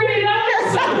a great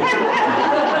episode.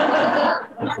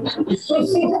 Because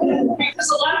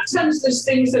a lot of times there's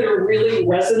things that are really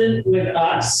resonant with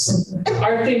us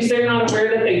are things they're not aware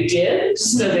that they did,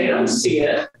 so they don't see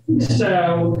it.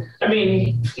 So, I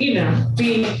mean, you know,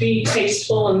 be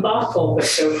tasteful and thoughtful, but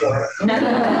so forth.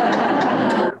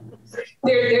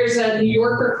 There's a New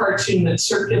Yorker cartoon that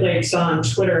circulates on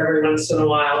Twitter every once in a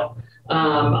while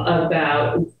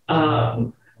about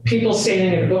people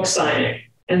standing at a book signing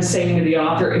and saying to the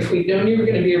author, if we'd known you were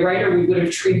going to be a writer, we would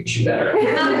have treated you better.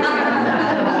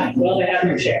 Well, they have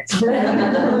your chance.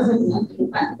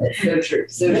 So true,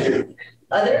 so true.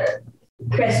 Other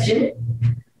question?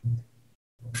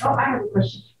 Oh, I have a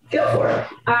question. Go for it.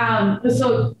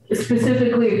 So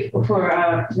specifically for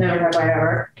Never Have I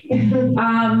Ever,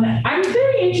 I'm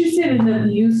very interested in the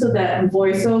use of that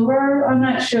voiceover on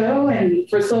that show. And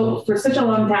for such a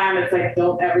long time, it's like,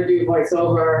 don't ever do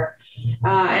voiceover.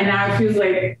 And now it feels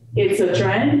like it's a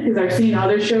trend because I've seen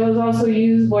other shows also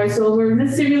use voiceover in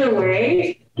a similar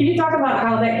way. Can you talk about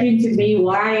how that came to be?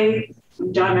 Why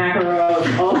John McEnroe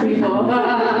of all people?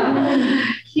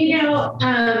 You know,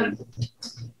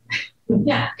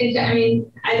 yeah, I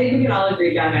mean, I think we can all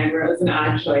agree John McEnroe is an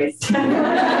odd choice. As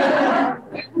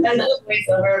a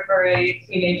voiceover for a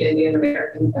teenage Indian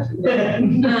American.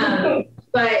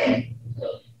 But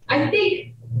I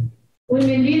think when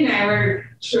Mindy and I were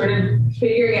sort of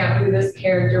figuring out who this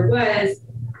character was,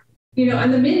 you know,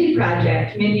 on the Mindy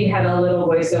project, Mindy had a little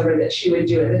voiceover that she would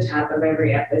do at the top of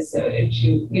every episode. And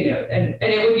she, you know, and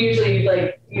it would usually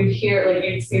like, you'd hear, like,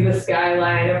 you'd see the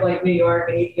skyline of like New York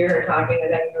and you'd hear her talking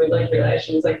and then you would like realize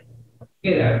she was like,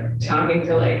 you know, talking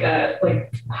to like a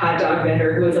hot dog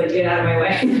vendor who was like, get out of my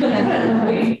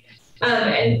way.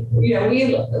 And, you know,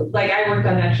 I worked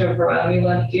on that show for a while and we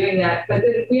loved doing that. But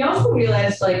then we also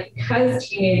realized like, because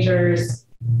teenagers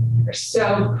are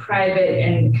so private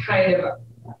and kind of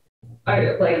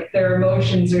like their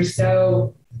emotions are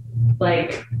so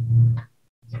like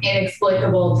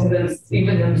inexplicable to them,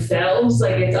 even themselves.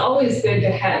 Like it's always good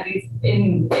to have these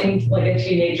in like a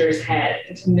teenager's head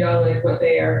and to know like what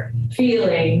they are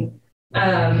feeling.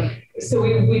 So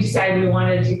we decided we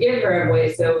wanted to give her a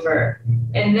voiceover,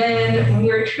 and then when we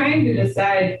were trying to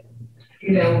decide,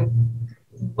 you know,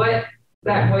 what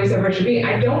that voiceover should be.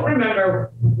 I don't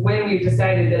remember when we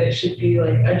decided that it should be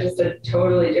like just a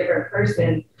totally different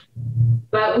person.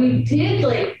 But we did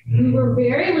we were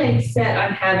very like set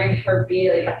on having her be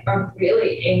like a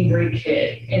really angry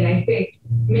kid. And I think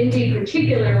Mindy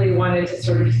particularly wanted to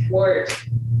sort of thwart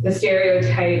the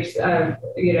stereotypes of,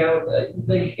 you know,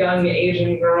 like young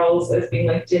Asian girls as being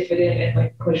like diffident and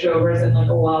like pushovers and like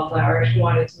a wallflower. She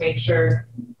wanted to make sure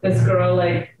this girl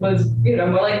like was, you know,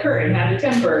 more like her and had a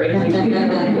temper and like, you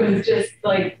know, was just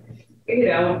like, you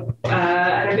know,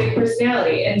 had a big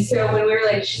personality. And so when we were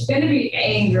like, she's going to be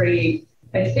angry,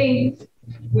 I think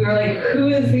we were like, who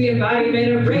is the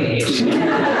embodiment of rage?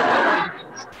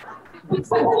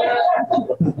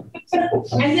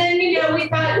 And then, you know, we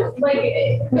thought like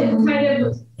it kind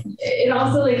of, it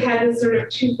also like had this sort of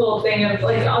twofold thing of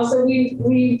like, also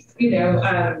we you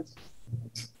know,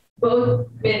 both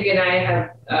Mindy and I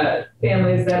have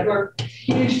families that were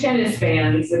huge tennis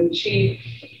fans, and she,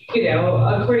 you know,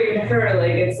 according to her,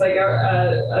 like it's like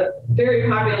a very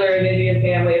popular in Indian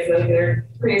families, like they're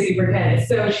crazy for tennis.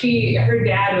 So her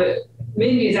dad,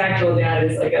 Mindy's actual dad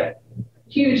is like a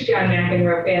huge John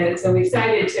McEnroe fan, and so we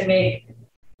decided to make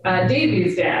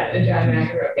Davey's dad a John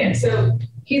McEnroe fan. So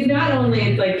he's not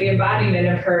only like the embodiment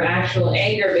of her actual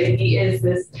anger, but he is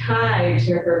this tie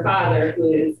to her father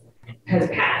who has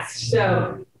passed.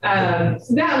 So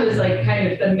so that was like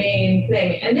kind of the main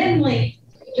thing. And then like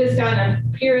just on a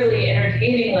purely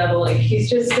entertaining level, like he's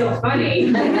just so funny.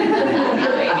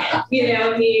 You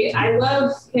know, I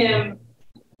love him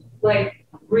like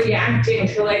reacting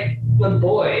to like the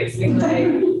boys being like,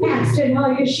 Paxton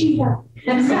Yashida. A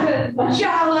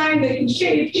jawline that can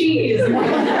shave cheese.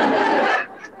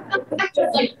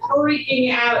 Just like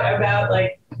freaking out about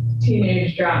like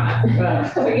teenage drama.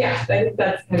 But yeah, I think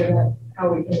that's kind of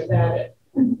how we think about it.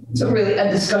 So really a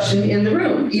discussion in the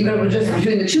room, even with just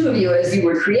between the two of you as you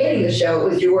were creating the show, it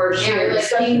was your shared like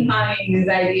discussion. ping-ponging these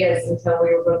ideas until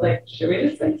we were both like, should we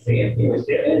just like see if he would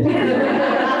do it?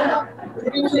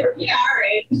 We were like, yeah, all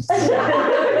right.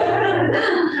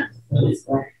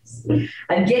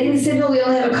 I'm getting the signal. We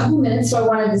only have a couple minutes, so I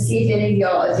wanted to see if any of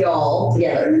y'all, if y'all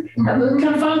together have any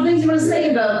kind of fun things you want to say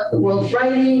about the world's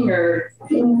writing or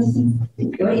things you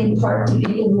want to impart to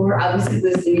people who are obviously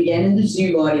listening again in the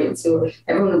Zoom audience. So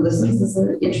everyone who listens is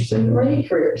interested in the writing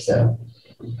career. So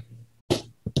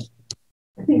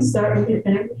I think start with your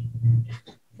family.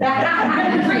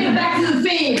 Bring it back to the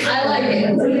theme. I like it.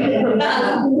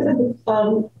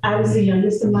 I was the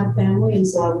youngest in my family, and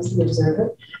so I was the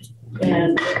observer.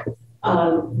 And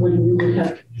when we would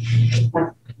have my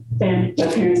parents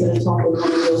that had talked with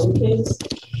one of the older kids,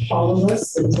 all of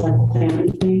us, it was like a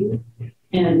family thing.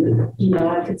 And, you know,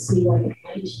 I could see like,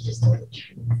 why did she just tell the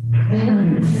truth?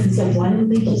 And so why didn't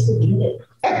they just admit it?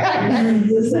 And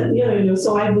this, and, you know,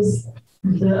 so I was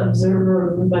the observer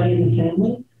of everybody in the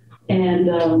family. And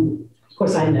of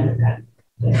course, I never got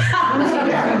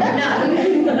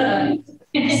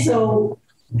it. So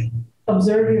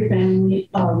observe your family.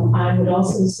 I would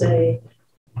also say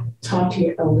talk to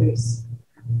your elders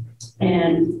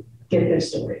and get their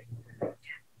story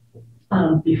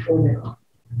before they're gone.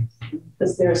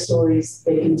 Because there are stories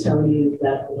they can tell you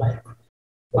that are like,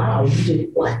 wow, you did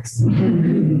what?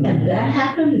 And that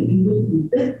happened and you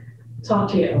wouldn't do it. Talk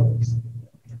to your elders.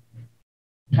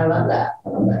 I love that. I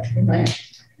love that. Right.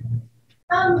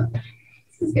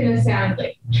 This is gonna sound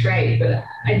like trite, but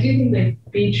I do think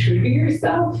like be true to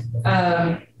yourself.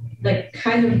 Like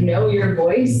kind of know your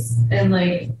voice and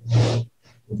like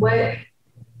what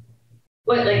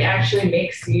like actually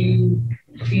makes you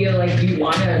feel like you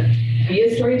want to be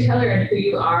a storyteller and who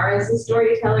you are as a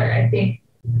storyteller. I think,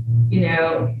 you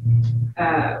know,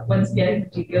 once again,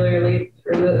 particularly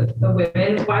for the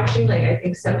women watching, like I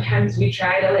think sometimes we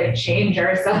try to like change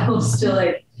ourselves to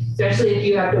like, especially if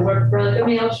you have to work for like a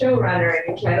male showrunner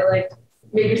and you try to like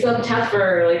make yourself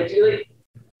tougher, like do like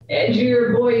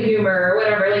edgier boy humor or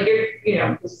whatever, like you're, you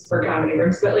know, this is for comedy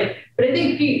rooms, but I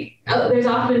think there's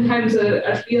oftentimes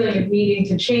a feeling of needing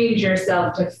to change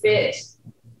yourself to fit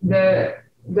the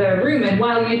room. And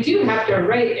while you do have to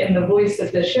write in the voice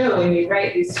of the show when you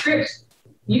write these scripts,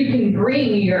 you can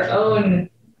bring your own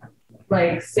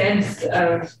like sense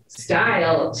of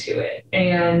style to it.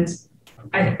 And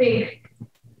I think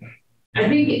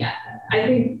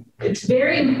it's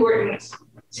very important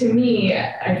to me.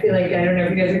 I feel like, I don't know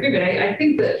if you guys agree, but I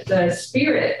think that the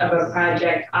spirit of a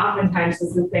project oftentimes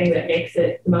is the thing that makes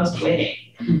it the most winning.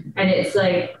 And it's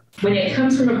like, when it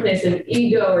comes from a place of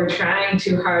ego or trying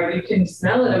too hard, you can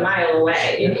smell it a mile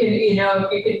away. You can, you know,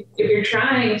 if you're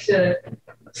trying to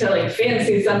like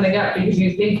fancy something up because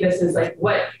you think this is like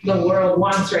what the world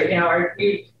wants right now, or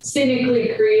you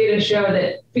cynically create a show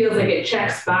that feels like it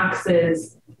checks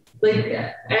boxes, like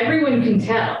everyone can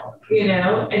tell, you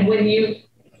know. And when you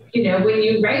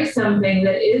write something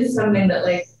that is something that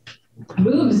like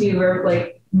moves you or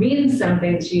like means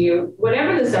something to you,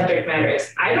 whatever the subject matter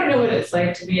is. I don't know what it's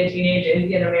like to be a teenage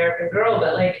Indian American girl,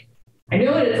 but like I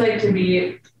know what it's like to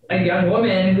be a young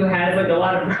woman who has like a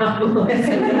lot of problems,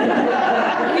 you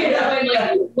know, and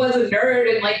like was a nerd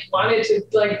and like wanted to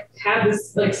like have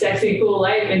this like sexy cool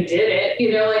life and did it,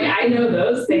 you know, like I know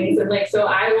those things, and like so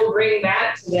I will bring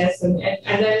that to this and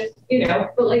then, you know,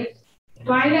 but like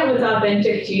find out what's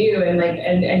authentic to you and like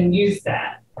and use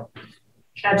that.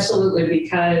 Absolutely,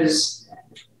 because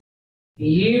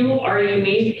you are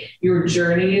unique, your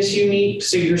journey is unique,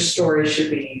 so your story should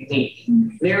be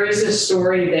unique. There is a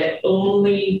story that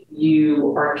only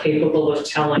you are capable of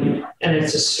telling, and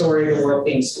it's a story the world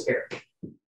needs to hear.